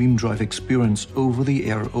whole DreamDrive experience over the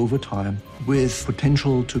air over time with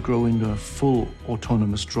potential to grow into a full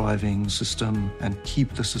autonomous driving system and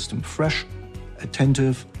keep the system fresh,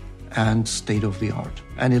 attentive, and state-of-the-art.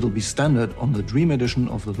 And it'll be standard on the Dream Edition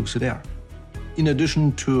of the Lucid Air. In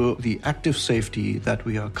addition to the active safety that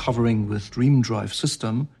we are covering with DreamDrive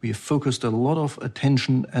system, we have focused a lot of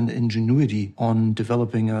attention and ingenuity on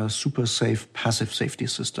developing a super safe passive safety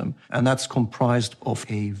system. And that's comprised of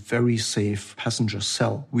a very safe passenger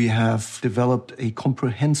cell. We have developed a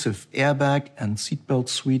comprehensive airbag and seatbelt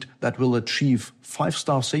suite that will achieve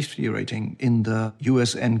 5-star safety rating in the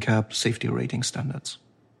US NCAP safety rating standards.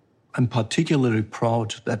 I'm particularly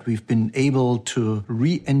proud that we've been able to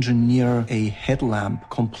re-engineer a headlamp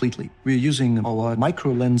completely. We're using our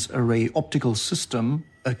microlens array optical system.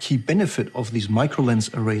 A key benefit of these microlens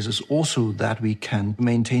arrays is also that we can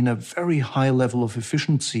maintain a very high level of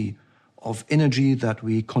efficiency of energy that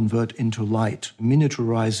we convert into light.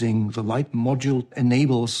 Miniaturizing the light module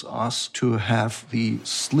enables us to have the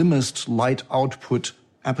slimmest light output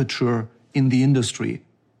aperture in the industry.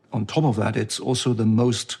 On top of that, it's also the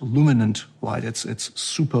most luminant light. It's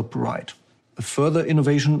super bright. A further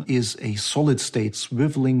innovation is a solid-state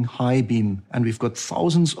swiveling high beam, and we've got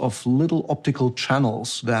thousands of little optical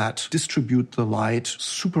channels that distribute the light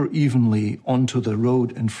super evenly onto the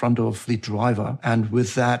road in front of the driver. And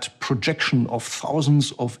with that projection of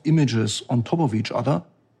thousands of images on top of each other,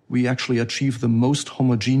 we actually achieve the most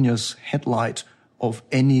homogeneous headlight of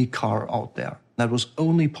any car out there. That was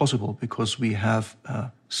only possible because we have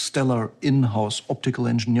a stellar in-house optical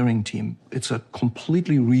engineering team. It's a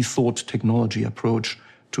completely rethought technology approach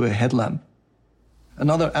to a headlamp.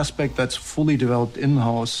 Another aspect that's fully developed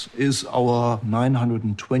in-house is our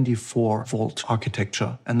 924-volt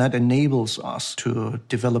architecture, and that enables us to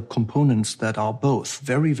develop components that are both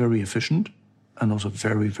very, very efficient and also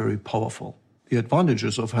very, very powerful. The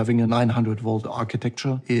advantages of having a 900-volt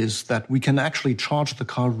architecture is that we can actually charge the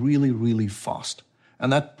car really, really fast.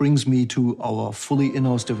 And that brings me to our fully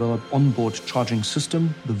in-house developed onboard charging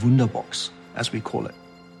system, the Wunderbox, as we call it.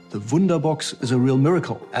 The Wunderbox is a real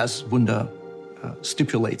miracle, as Wunder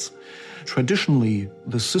stipulates. Traditionally,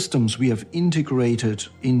 the systems we have integrated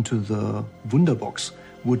into the Wunderbox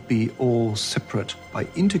would be all separate. By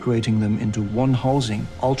integrating them into one housing,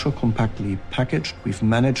 ultra-compactly packaged, we've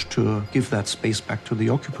managed to give that space back to the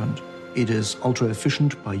occupant. It is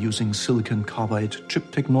ultra-efficient by using silicon carbide chip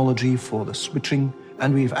technology for the switching,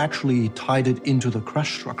 and we've actually tied it into the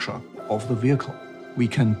crash structure of the vehicle. We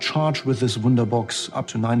can charge with this Wunderbox up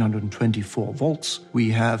to 924 volts. We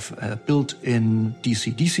have a built-in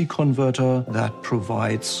DC-DC converter that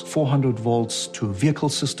provides 400 volts to vehicle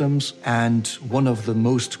systems. And one of the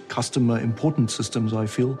most customer important systems, I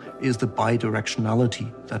feel, is the bidirectionality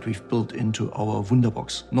that we've built into our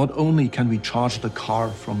Wunderbox. Not only can we charge the car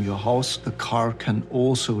from your house, the car can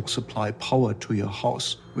also supply power to your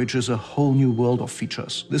house, which is a whole new world of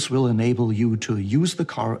features. This will enable you to use the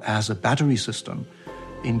car as a battery system.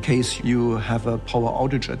 In case you have a power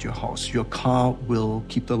outage at your house, your car will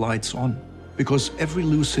keep the lights on. Because every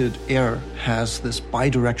Lucid Air has this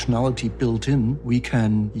bidirectionality built in, we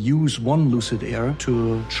can use one Lucid Air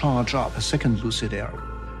to charge up a second Lucid Air.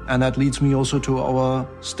 And that leads me also to our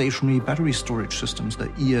stationary battery storage systems,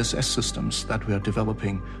 the ESS systems that we are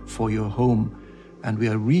developing for your home. And we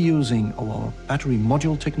are reusing our battery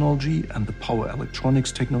module technology and the power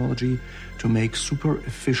electronics technology to make super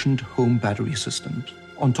efficient home battery systems.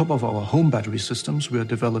 On top of our home battery systems, we are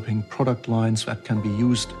developing product lines that can be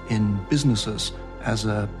used in businesses as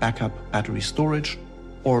a backup battery storage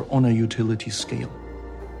or on a utility scale.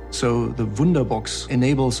 So the Wunderbox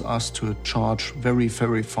enables us to charge very,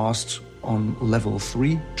 very fast on level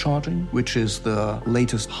 3 charging, which is the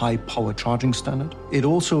latest high power charging standard. It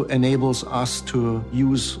also enables us to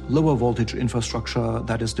use lower voltage infrastructure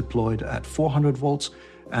that is deployed at 400 volts,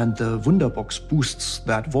 and the Wunderbox boosts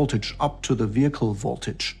that voltage up to the vehicle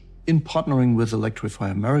voltage. In partnering with Electrify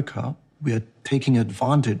America, we are taking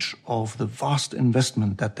advantage of the vast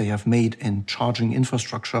investment that they have made in charging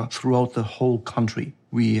infrastructure throughout the whole country.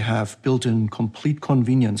 We have built in complete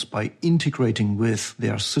convenience by integrating with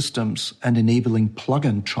their systems and enabling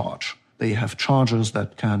plug-and charge. They have chargers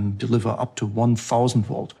that can deliver up to 1000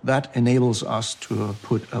 volt. That enables us to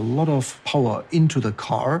put a lot of power into the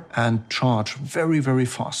car and charge very, very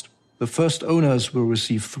fast. The first owners will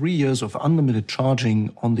receive 3 years of unlimited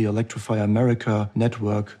charging on the Electrify America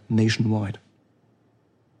network nationwide.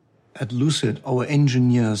 At Lucid, our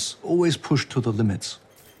engineers always push to the limits,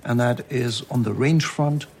 and that is on the range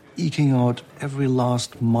front, eking out every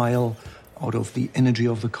last mile out of the energy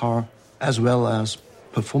of the car, as well as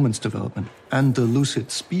performance development. And the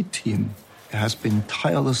Lucid Speed team has been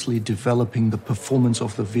tirelessly developing the performance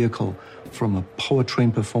of the vehicle from a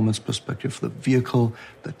powertrain performance perspective, the vehicle,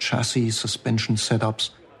 the chassis, suspension setups,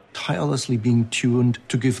 tirelessly being tuned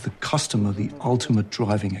to give the customer the ultimate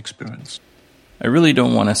driving experience. I really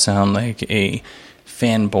don't want to sound like a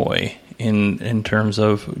fanboy in terms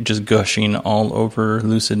of just gushing all over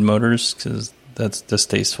Lucid Motors, because that's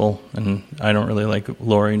distasteful, and I don't really like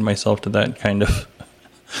lowering myself to that kind of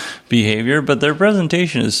behavior. But their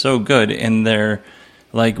presentation is so good, and they're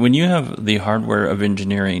like, when you have the hardware of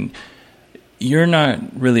engineering, you're not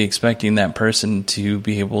really expecting that person to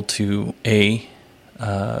be able to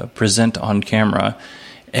present on camera,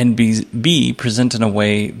 and B present in a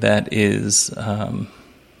way that is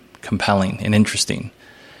compelling and interesting.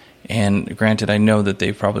 And granted, I know that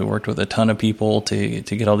they've probably worked with a ton of people to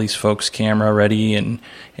get all these folks camera ready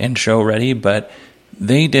and show ready, but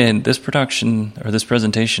they did this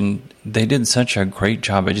presentation, they did such a great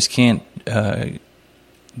job. I just can't, the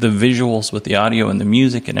visuals with the audio and the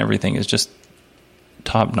music and everything is just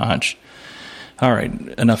top notch. All right,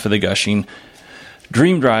 enough of the gushing.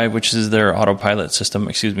 Dream Drive, which is their autopilot system,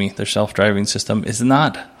 their self-driving system, is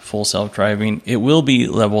not full self-driving. It will be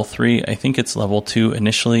level 3. I think it's level 2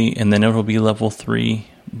 initially, and then it will be level 3,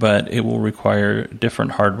 but it will require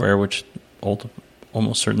different hardware, which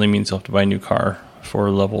almost certainly means you'll have to buy a new car for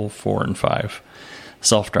level 4 and 5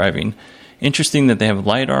 self-driving. Interesting that they have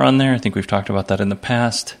LiDAR on there. I think we've talked about that in the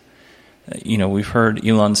past. We've heard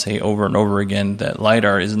Elon say over and over again that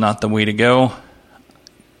LiDAR is not the way to go.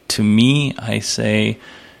 To me, I say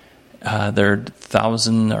There are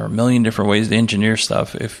 1,000 or 1,000,000 different ways to engineer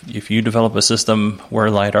stuff. If you develop a system where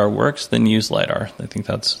LiDAR works, then use LiDAR. I think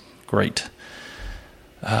that's great.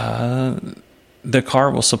 The car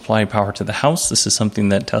will supply power to the house. This is something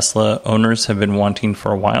that Tesla owners have been wanting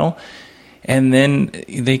for a while. And then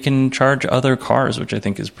they can charge other cars, which I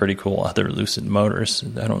think is pretty cool, other Lucid Motors.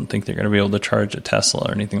 I don't think they're going to be able to charge a Tesla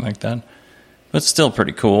or anything like that, but still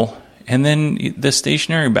pretty cool. And then the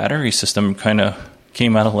stationary battery system kind of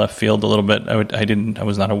came out of left field a little bit. I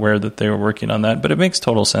was not aware that they were working on that, but it makes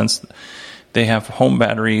total sense. They have home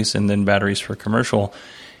batteries and then batteries for commercial.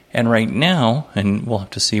 And right now, and we'll have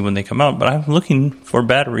to see when they come out, but I'm looking for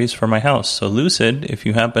batteries for my house. So Lucid, if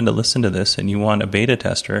you happen to listen to this and you want a beta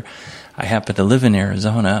tester, I happen to live in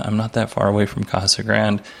Arizona. I'm not that far away from Casa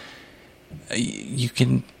Grande. You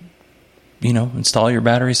can, install your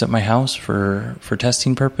batteries at my house for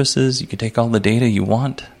testing purposes. You can take all the data you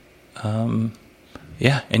want. And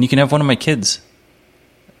you can have one of my kids.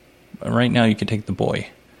 Right now, you can take the boy.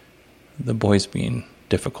 The boy's being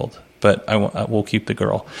difficult, but we'll keep the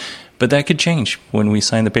girl. But that could change. When we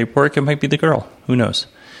sign the paperwork, it might be the girl. Who knows?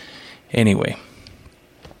 Anyway,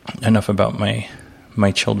 enough about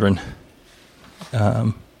my children.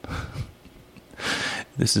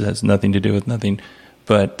 This has nothing to do with nothing.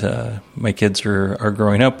 But my kids are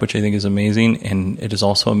growing up, which I think is amazing. And it is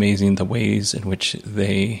also amazing the ways in which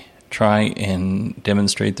they try and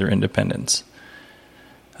demonstrate their independence.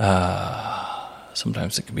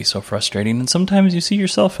 Sometimes it can be so frustrating, and sometimes you see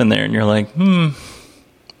yourself in there, and you're like,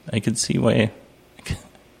 I could see why.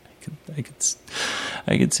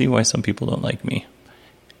 I could see why some people don't like me.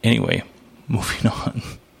 Anyway, moving on.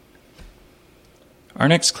 Our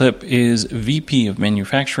next clip is VP of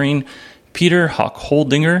Manufacturing, Peter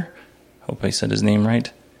Hochholdinger. Hope I said his name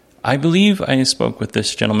right. I believe I spoke with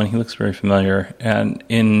this gentleman. He looks very familiar, and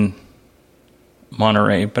in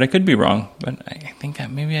Monterey, but I could be wrong. But I think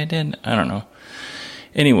maybe I did. I don't know.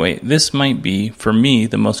 Anyway, this might be, for me,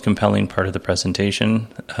 the most compelling part of the presentation.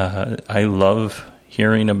 I love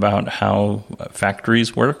hearing about how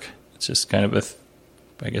factories work. It's just kind of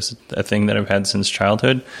a thing that I've had since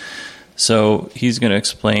childhood. So he's going to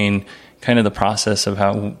explain kind of the process of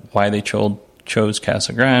why they chose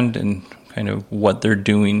Casa Grande and kind of what they're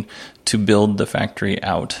doing to build the factory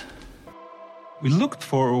out. We looked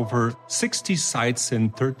for over 60 sites in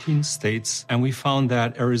 13 states, and we found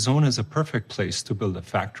that Arizona is a perfect place to build a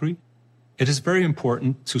factory. It is very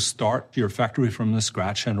important to start your factory from the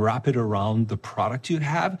scratch and wrap it around the product you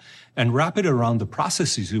have and wrap it around the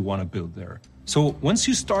processes you want to build there. So once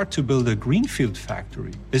you start to build a greenfield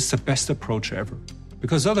factory, it's the best approach ever,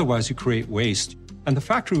 because otherwise you create waste. And the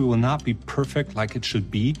factory will not be perfect like it should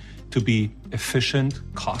be to be efficient,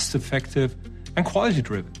 cost-effective, and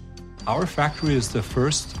quality-driven. Our factory is the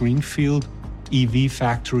first greenfield EV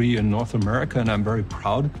factory in North America, and I'm very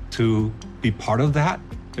proud to be part of that.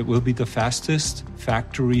 It will be the fastest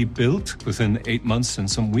factory built within 8 months and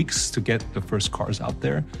some weeks to get the first cars out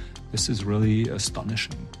there. This is really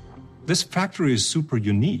astonishing. This factory is super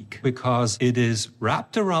unique because it is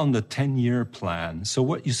wrapped around a 10-year plan. So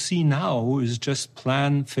what you see now is just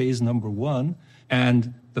plan phase number 1,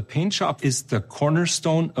 and the paint shop is the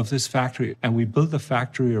cornerstone of this factory, and we built the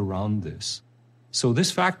factory around this. So this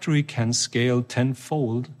factory can scale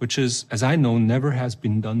tenfold, which is, as I know, never has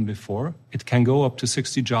been done before. It can go up to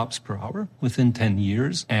 60 jobs per hour within 10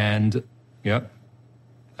 years, and that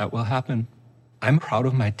will happen. I'm proud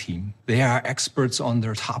of my team. They are experts on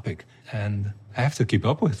their topic, and I have to keep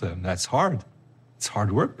up with them. That's hard. It's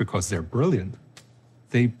hard work because they're brilliant.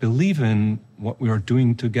 They believe in what we are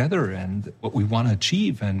doing together and what we want to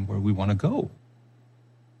achieve and where we want to go.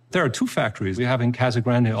 There are 2 factories. We have in Casa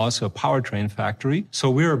Grande also a powertrain factory. So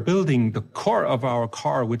we are building the core of our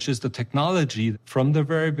car, which is the technology from the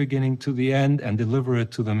very beginning to the end, and deliver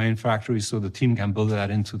it to the main factory so the team can build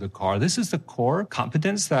that into the car. This is the core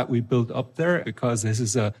competence that we built up there because this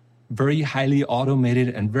is a very highly automated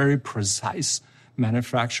and very precise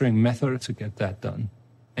manufacturing method to get that done.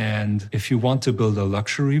 And if you want to build a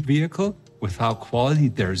luxury vehicle without quality,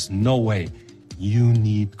 there's no way. You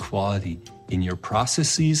need quality in your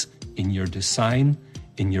processes, in your design,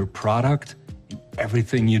 in your product, in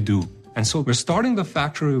everything you do. And so we're starting the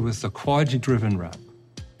factory with a quality-driven wrap.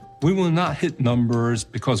 We will not hit numbers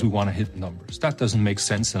because we want to hit numbers. That doesn't make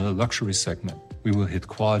sense in a luxury segment. We will hit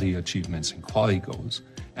quality achievements and quality goals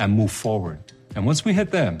and move forward. And once we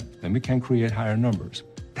hit them, then we can create higher numbers.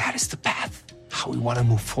 That is the path. How we want to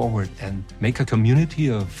move forward and make a community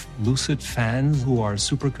of Lucid fans who are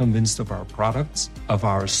super convinced of our products, of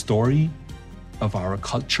our story, of our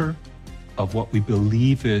culture, of what we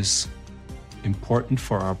believe is important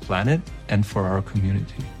for our planet and for our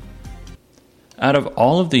community. out of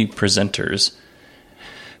all of the presenters,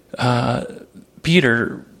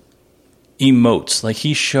 Peter emotes, like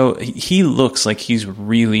he looks like he's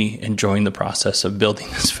really enjoying the process of building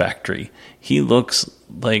this factory. He looks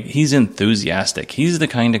like he's enthusiastic. He's the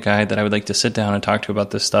kind of guy that I would like to sit down and talk to about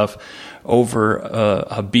this stuff over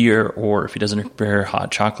a beer, or if he doesn't drink beer,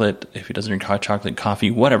 hot chocolate. If he doesn't drink hot chocolate, coffee,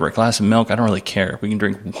 whatever, a glass of milk. I don't really care. We can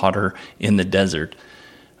drink water in the desert.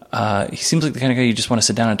 He seems like the kind of guy you just want to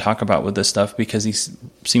sit down and talk about with this stuff, because he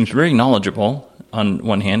seems very knowledgeable on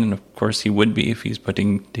one hand, and of course he would be if he's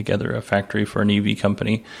putting together a factory for an EV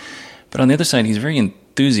company. But on the other side, he's very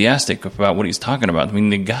enthusiastic about what he's talking about. I mean,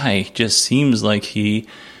 the guy just seems like he,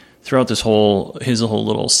 throughout his whole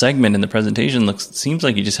little segment in the presentation, seems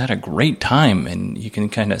like he just had a great time, and you can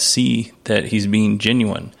kind of see that he's being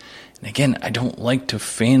genuine. And again, I don't like to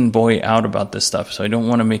fanboy out about this stuff, so I don't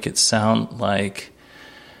want to make it sound like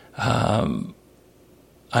I'm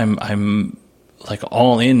like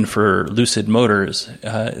all in for Lucid Motors.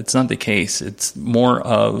 It's not the case. It's more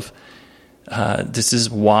of this is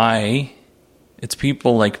why it's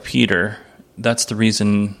people like Peter. That's the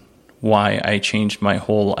reason why I changed my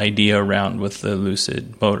whole idea around with the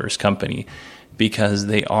Lucid Motors company, because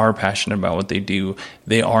they are passionate about what they do.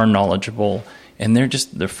 They are knowledgeable, and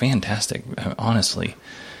they're fantastic, honestly.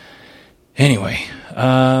 Anyway,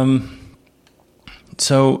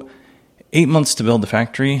 so 8 months to build the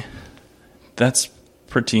factory. That's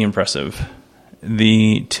pretty impressive.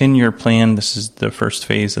 The 10-year plan, this is the first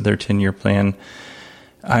phase of their 10-year plan.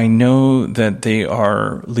 I know that they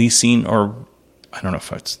are leasing, or I don't know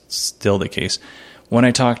if it's still the case. When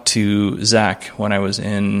I talked to Zach when I was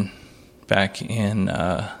back in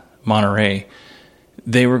Monterey,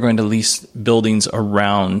 they were going to lease buildings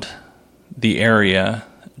around the area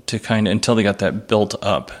to until they got that built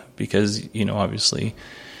up, because, obviously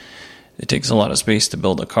it takes a lot of space to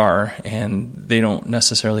build a car, and they don't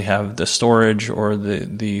necessarily have the storage or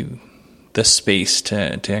the space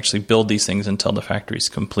to actually build these things until the factory's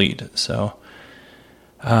complete. So,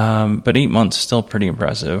 but 8 months is still pretty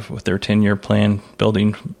impressive with their 10-year plan,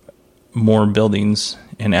 building more buildings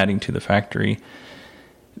and adding to the factory.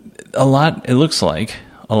 It looks like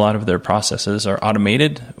a lot of their processes are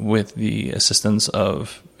automated with the assistance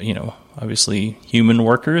of, obviously human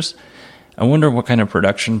workers. I wonder what kind of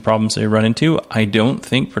production problems they run into. I don't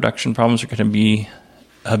think production problems are going to be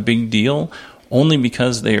a big deal, only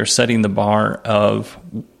because they are setting the bar of,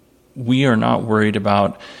 we are not worried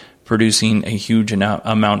about producing a huge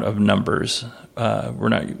amount of numbers. We're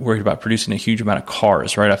not worried about producing a huge amount of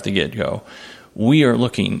cars right off the get-go. We are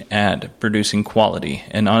looking at producing quality.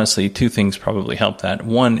 And honestly, two things probably help that.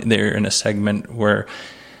 One, they're in a segment where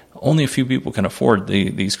only a few people can afford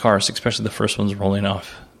these cars, especially the first ones rolling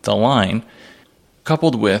off the line.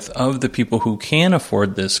 Coupled with, of the people who can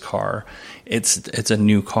afford this car, it's a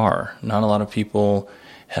new car. Not a lot of people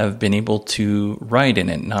have been able to ride in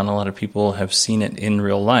it. Not a lot of people have seen it in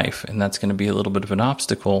real life, and that's going to be a little bit of an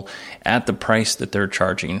obstacle at the price that they're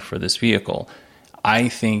charging for this vehicle. I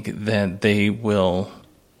think that they will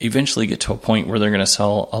eventually get to a point where they're going to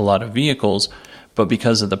sell a lot of vehicles, but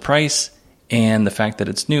because of the price and the fact that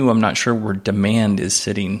it's new, I'm not sure where demand is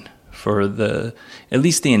sitting for at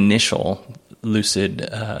least the initial Lucid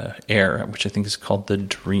Air, which I think is called the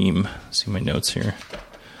Dream. See my notes here.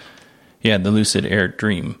 Yeah, the Lucid Air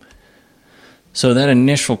Dream. So that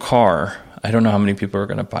initial car, I don't know how many people are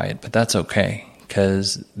going to buy it, but that's okay,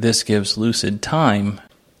 because this gives Lucid time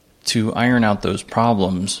to iron out those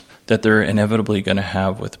problems that they're inevitably going to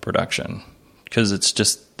have with production, because it's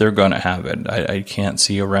just, they're going to have it. I can't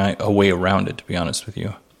see a way around it, to be honest with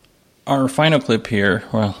you. Our final clip here,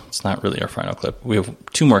 well, it's not really our final clip. We have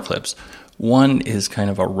two more clips. One is kind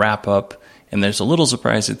of a wrap up, and there's a little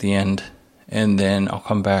surprise at the end, and then I'll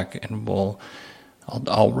come back and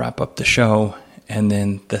I'll wrap up the show. And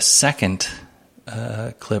then the second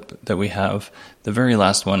clip that we have, the very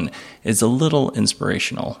last one, is a little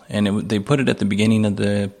inspirational, and they put it at the beginning of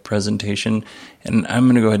the presentation, and I'm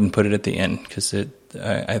going to go ahead and put it at the end, because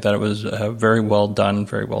I thought it was very well done,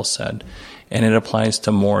 very well said. And it applies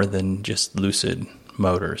to more than just Lucid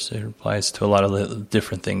Motors. It applies to a lot of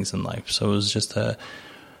different things in life. So it was just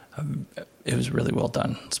it was really well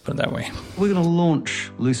done. Let's put it that way. We're going to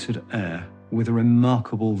launch Lucid Air with a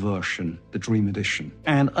remarkable version, the Dream Edition.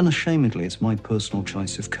 And unashamedly, it's my personal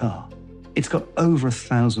choice of car. It's got over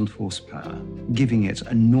 1,000 horsepower, giving it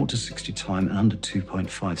a 0 to 60 time in under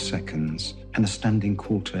 2.5 seconds and a standing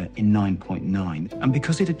quarter in 9.9. And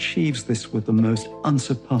because it achieves this with the most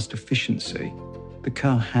unsurpassed efficiency, the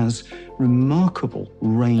car has remarkable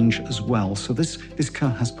range as well. So this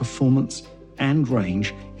car has performance and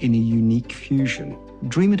range in a unique fusion.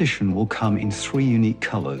 Dream Edition will come in 3 unique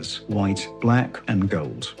colors, white, black, and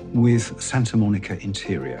gold, with Santa Monica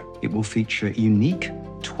interior. It will feature unique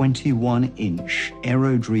 21-inch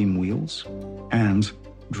Aero Dream wheels and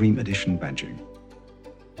Dream Edition badging.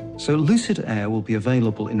 So Lucid Air will be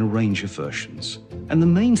available in a range of versions, and the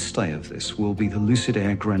mainstay of this will be the Lucid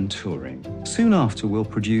Air Grand Touring. Soon after, we'll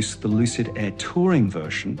produce the Lucid Air Touring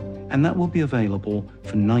version, and that will be available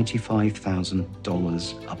for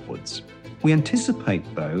 $95,000 upwards. We anticipate,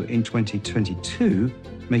 though, in 2022,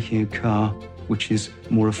 making a car which is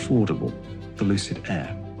more affordable, the Lucid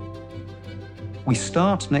Air. We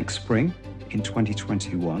start next spring in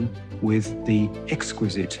 2021 with the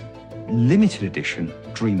exquisite limited edition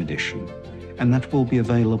Dream Edition, and that will be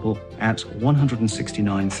available at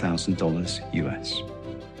 $169,000 US.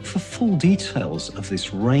 For full details of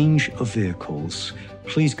this range of vehicles,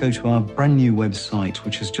 please go to our brand new website,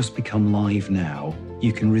 which has just become live now.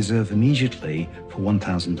 You can reserve immediately for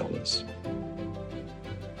 $1,000.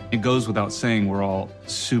 It goes without saying we're all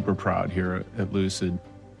super proud here at Lucid.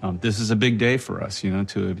 This is a big day for us, to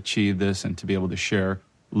have achieved this and to be able to share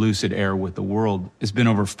Lucid Air with the world. It's been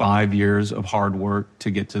over 5 years of hard work to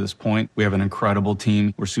get to this point. We have an incredible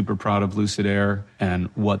team. We're super proud of Lucid Air and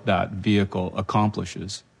what that vehicle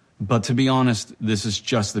accomplishes. But to be honest, this is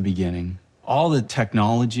just the beginning. All the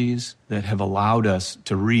technologies that have allowed us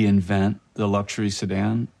to reinvent the luxury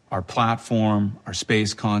sedan, our platform, our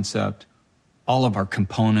space concept, all of our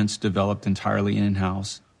components developed entirely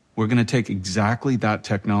in-house, we're going to take exactly that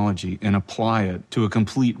technology and apply it to a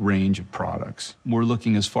complete range of products. We're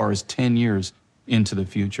looking as far as 10 years into the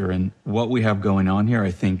future, and what we have going on here,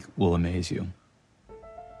 I think, will amaze you.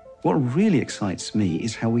 What really excites me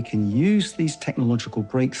is how we can use these technological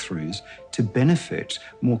breakthroughs to benefit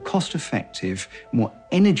more cost-effective, more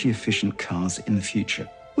energy-efficient cars in the future.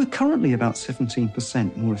 We're currently about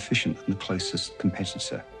 17% more efficient than the closest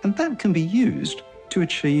competitor, and that can be used to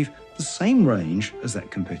achieve the same range as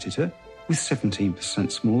that competitor with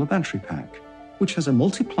 17% smaller battery pack, which has a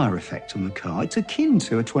multiplier effect on the car. It's akin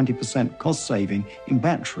to a 20% cost saving in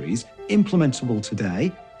batteries implementable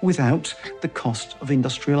today without the cost of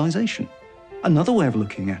industrialization. Another way of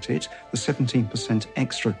looking at it, the 17%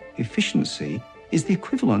 extra efficiency is the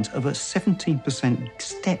equivalent of a 17%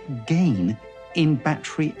 step gain in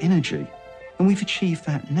battery energy. And we've achieved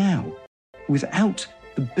that now without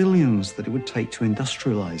the billions that it would take to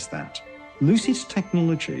industrialize that. Lucid's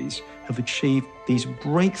technologies have achieved these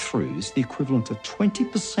breakthroughs, the equivalent of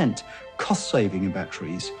 20% cost saving in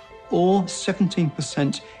batteries or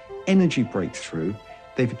 17% energy breakthrough.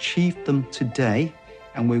 They've achieved them today,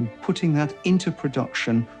 and we're putting that into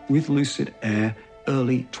production with Lucid Air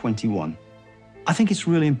early 21. I think it's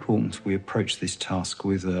really important we approach this task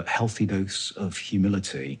with a healthy dose of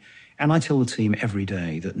humility. And I tell the team every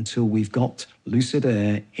day that until we've got Lucid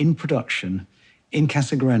Air in production in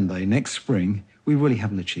Casa Grande next spring, we really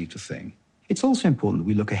haven't achieved a thing. It's also important that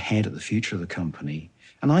we look ahead at the future of the company.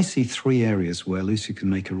 And I see 3 areas where Lucid can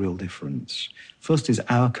make a real difference. First is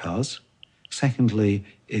our cars. Secondly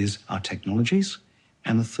is our technologies.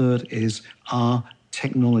 And the third is our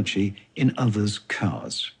technology in others'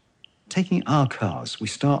 cars. Taking our cars, we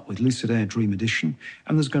start with Lucid Air Dream Edition,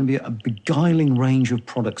 and there's going to be a beguiling range of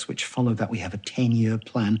products which follow that. We have a 10-year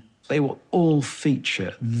plan. They will all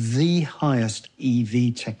feature the highest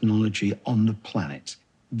EV technology on the planet.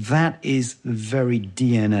 That is the very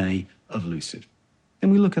DNA of Lucid.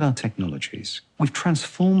 Then we look at our technologies. We've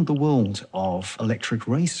transformed the world of electric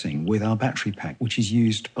racing with our battery pack, which is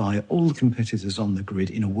used by all the competitors on the grid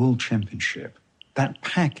in a world championship. That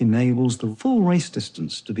pack enables the full race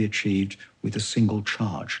distance to be achieved with a single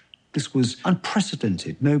charge. This was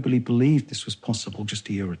unprecedented. Nobody believed this was possible just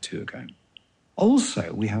a year or 2 ago.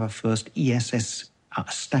 Also, we have our first ESS,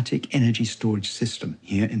 static energy storage system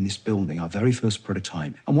here in this building, our very first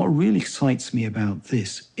prototype. And what really excites me about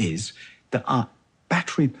this is that our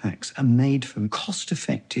battery packs are made for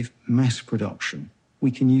cost-effective mass production.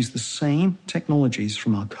 We can use the same technologies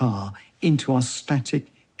from our car into our static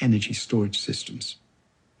energy storage systems,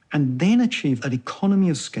 and then achieve an economy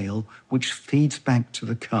of scale which feeds back to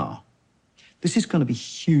the car. This is going to be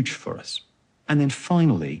huge for us. And then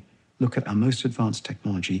finally, look at our most advanced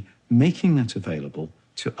technology, making that available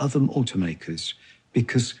to other automakers,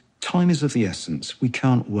 because time is of the essence. We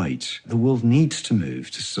can't wait. The world needs to move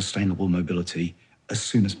to sustainable mobility as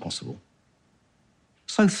soon as possible.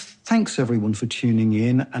 So thanks everyone for tuning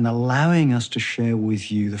in and allowing us to share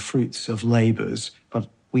with you the fruits of labors. But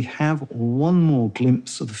we have one more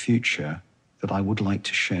glimpse of the future that I would like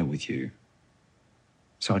to share with you.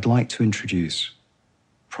 So I'd like to introduce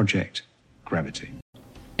Project Gravity.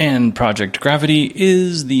 And Project Gravity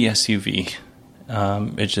is the SUV.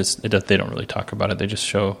 They don't really talk about it. They just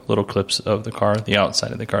show little clips of the car, the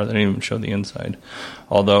outside of the car. They don't even show the inside.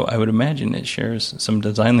 Although I would imagine it shares some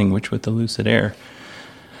design language with the Lucid Air.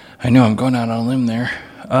 I know I'm going out on a limb there.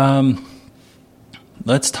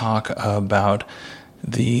 Let's talk about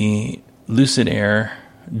the Lucid Air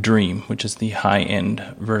Dream, which is the high-end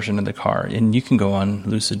version of the car. And you can go on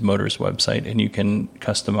Lucid Motors website and you can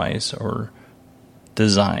customize or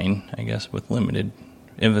design, I guess, with limited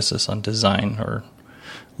emphasis on design or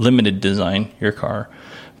limited design, your car.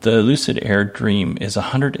 The Lucid Air Dream is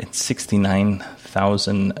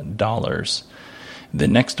 $169,000. The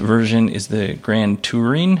next version is the Grand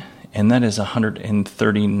Touring, and that is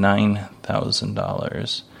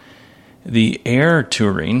 $139,000. The Air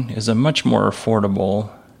Touring is a much more affordable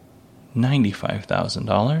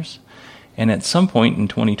 $95,000. And at some point in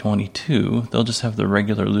 2022, they'll just have the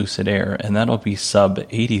regular Lucid Air, and that'll be sub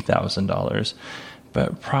 $80,000,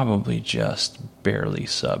 but probably just barely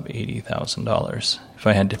sub $80,000, if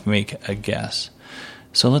I had to make a guess.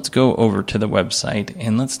 So let's go over to the website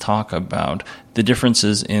and let's talk about the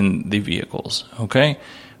differences in the vehicles, okay?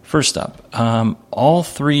 First up, all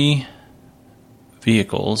three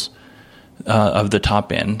vehicles of the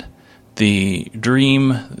top end, the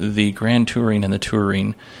Dream, the Grand Touring, and the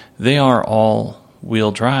Touring, they are all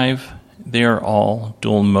wheel drive. They are all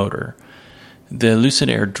dual motor. The Lucid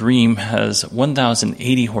Air Dream has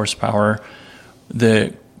 1,080 horsepower.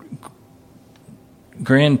 The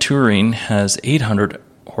Grand Touring has 800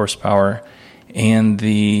 horsepower, and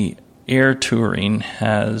the Air Touring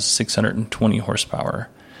has 620 horsepower.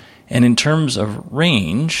 And in terms of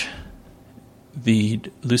range, the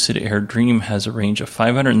Lucid Air Dream has a range of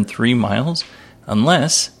 503 miles,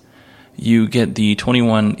 unless you get the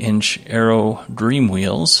 21-inch Aero Dream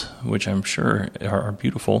wheels, which I'm sure are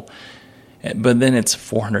beautiful, but then it's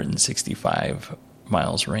 465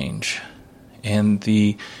 miles range. And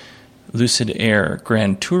the Lucid Air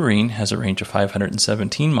Grand Touring has a range of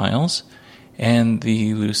 517 miles, and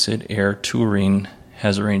the Lucid Air Touring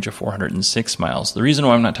has a range of 406 miles. The reason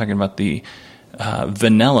why I'm not talking about the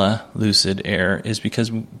vanilla Lucid Air is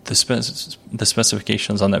because the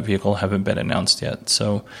specifications on that vehicle haven't been announced yet,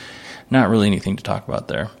 so not really anything to talk about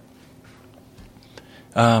there.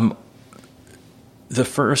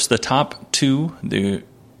 The top two, the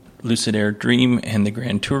Lucid Air Dream and the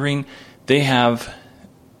Grand Touring, they have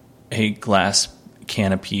a glass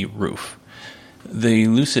canopy roof. The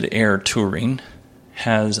Lucid Air Touring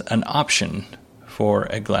has an option for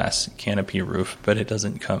a glass canopy roof, but it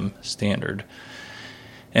doesn't come standard.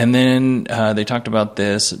 And then they talked about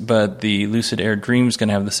this, but the Lucid Air Dream is going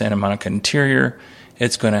to have the Santa Monica interior.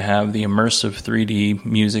 It's going to have the immersive 3D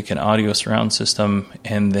music and audio surround system,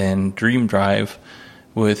 and then Dream Drive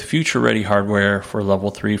with future-ready hardware for level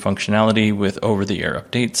 3 functionality with over-the-air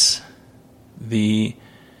updates. The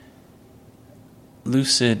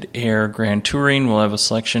Lucid Air Grand Touring will have a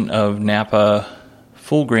selection of Napa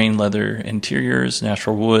full-grain leather interiors,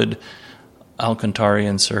 natural wood, Alcantara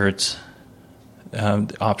inserts,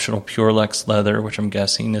 optional Purelex leather, which I'm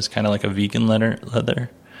guessing is kind of like a vegan leather,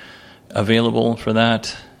 available for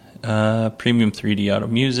that, premium 3D auto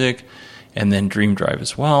music, and then Dream Drive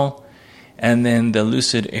as well. And then the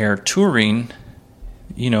Lucid Air Touring,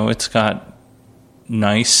 it's got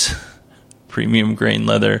nice premium grain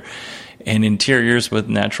leather and interiors with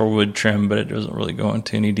natural wood trim, but it doesn't really go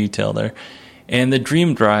into any detail there. And the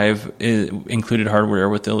Dream Drive included hardware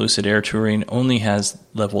with the Lucid Air Touring only has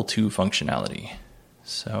level 2 functionality.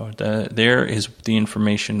 So there is the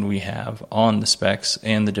information we have on the specs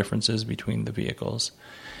and the differences between the vehicles.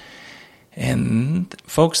 And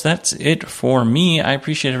folks, that's it for me. I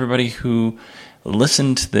appreciate everybody who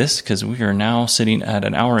listened to this, because we are now sitting at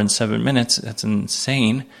 1 hour and 7 minutes. That's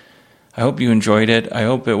insane. I hope you enjoyed it. I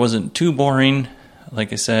hope it wasn't too boring.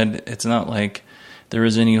 Like I said, it's not like there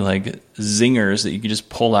was any zingers that you could just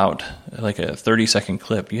pull out like a 30-second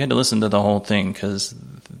clip. You had to listen to the whole thing, because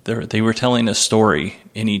they were telling a story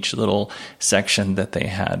in each little section that they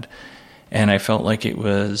had. And I felt like it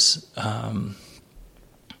was...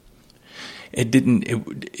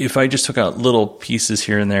 if I just took out little pieces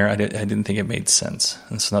here and there, I didn't think it made sense.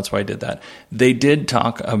 And so that's why I did that. They did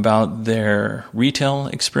talk about their retail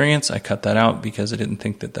experience. I cut that out because I didn't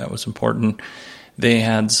think that was important. They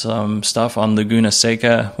had some stuff on Laguna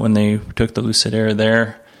Seca when they took the Lucid Air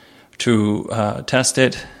there to test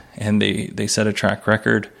it, and they set a track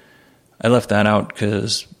record. I left that out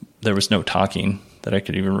because there was no talking that I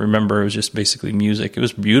could even remember. It was just basically music. It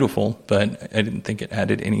was beautiful, but I didn't think it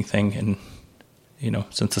added anything. And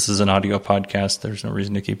since this is an audio podcast, there's no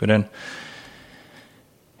reason to keep it in.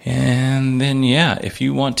 And then, if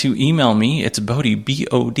you want to email me, it's Bodie,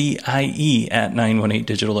 BODIE, at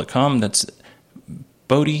 918digital.com. That's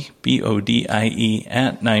Bodie, BODIE,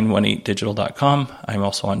 at 918digital.com. I'm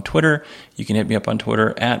also on Twitter. You can hit me up on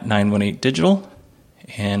Twitter at 918digital,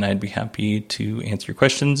 and I'd be happy to answer your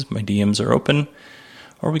questions. My DMs are open,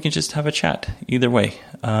 or we can just have a chat. Either way.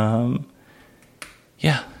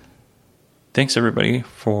 Thanks, everybody,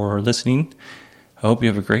 for listening. I hope you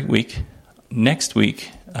have a great week. Next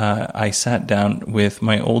week, I sat down with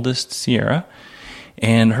my oldest, Sierra,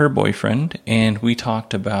 and her boyfriend, and we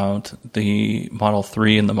talked about the Model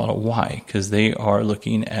 3 and the Model Y, because they are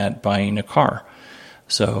looking at buying a car.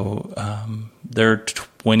 So they're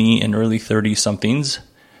 20 and early 30-somethings,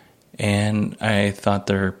 and I thought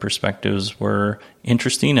their perspectives were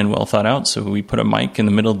interesting and well thought out, so we put a mic in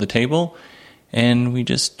the middle of the table, and we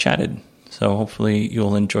just chatted. So hopefully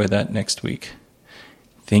you'll enjoy that next week.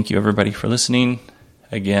 Thank you, everybody, for listening.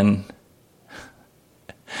 Again,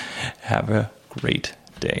 have a great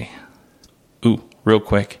day. Ooh, real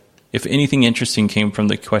quick. If anything interesting came from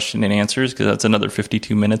the question and answers, because that's another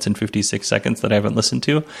 52 minutes and 56 seconds that I haven't listened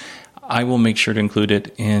to, I will make sure to include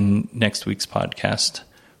it in next week's podcast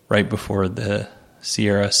right before the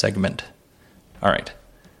Sierra segment. All right.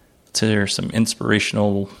 Let's hear some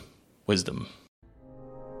inspirational wisdom.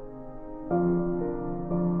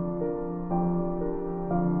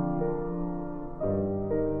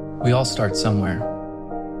 We all start somewhere.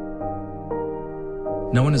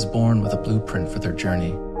 No one is born with a blueprint for their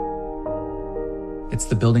journey. It's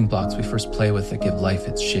the building blocks we first play with that give life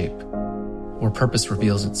its shape, where purpose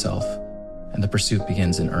reveals itself and the pursuit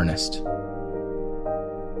begins in earnest.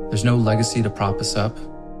 There's no legacy to prop us up,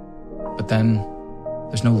 but then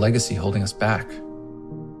there's no legacy holding us back.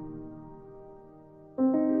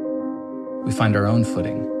 We find our own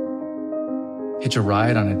footing, hitch a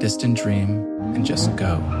ride on a distant dream, and just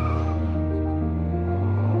go.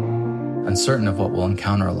 Uncertain of what we'll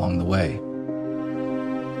encounter along the way.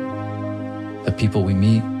 The people we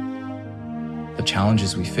meet, the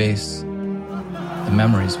challenges we face, the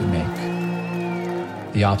memories we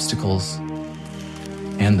make, the obstacles,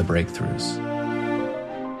 and the breakthroughs.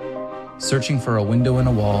 Searching for a window in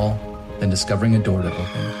a wall, then discovering a door to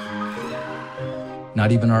open.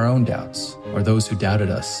 Not even our own doubts, or those who doubted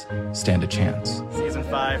us, stand a chance. Season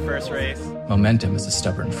 5, first race. Momentum is a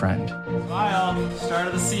stubborn friend. Smile, start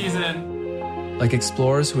of the season. Like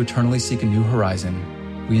explorers who eternally seek a new horizon,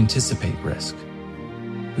 we anticipate risk.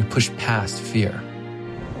 We push past fear.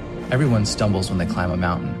 Everyone stumbles when they climb a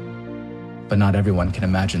mountain, but not everyone can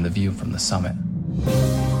imagine the view from the summit.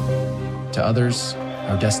 To others,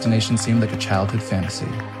 our destination seemed like a childhood fantasy,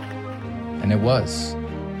 and it was,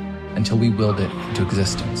 until we willed it into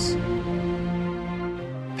existence.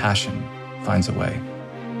 Passion finds a way.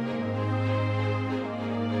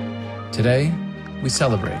 Today, we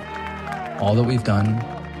celebrate all that we've done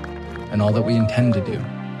and all that we intend to do.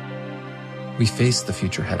 We face the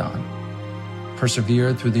future head on,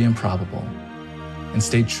 persevered through the improbable, and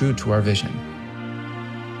stayed true to our vision,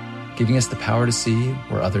 giving us the power to see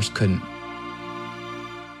where others couldn't.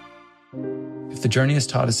 If the journey has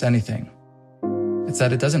taught us anything, it's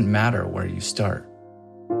that it doesn't matter where you start.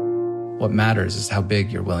 What matters is how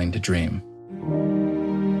big you're willing to dream.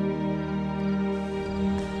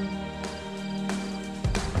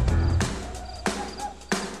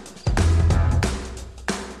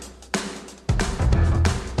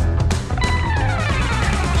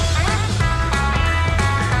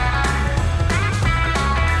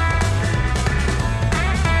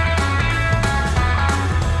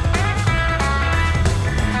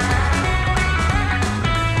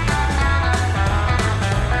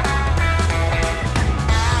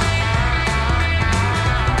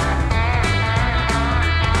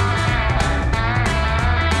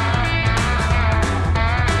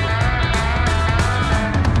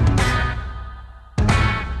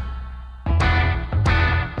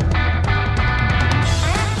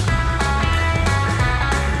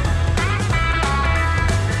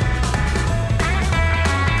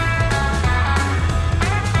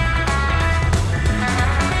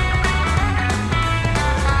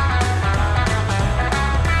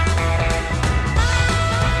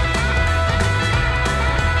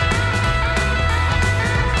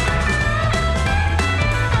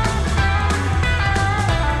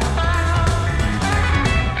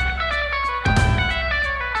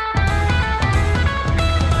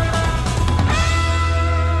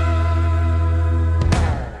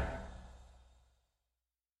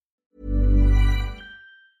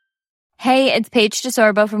 Hey, it's Paige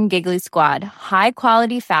DeSorbo from Giggly Squad. High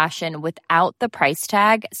quality fashion without the price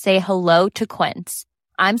tag. Say hello to Quince.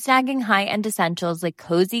 I'm snagging high-end essentials like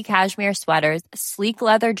cozy cashmere sweaters, sleek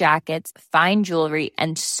leather jackets, fine jewelry,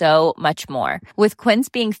 and so much more. With Quince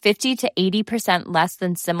being 50 to 80% less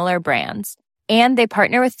than similar brands. And they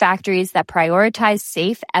partner with factories that prioritize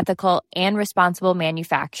safe, ethical, and responsible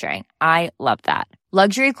manufacturing. I love that.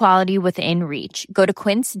 Luxury quality within reach. Go to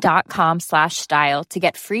quince.com/style to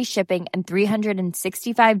get free shipping and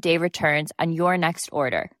 365-day returns on your next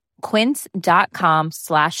order.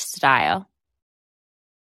 Quince.com/style.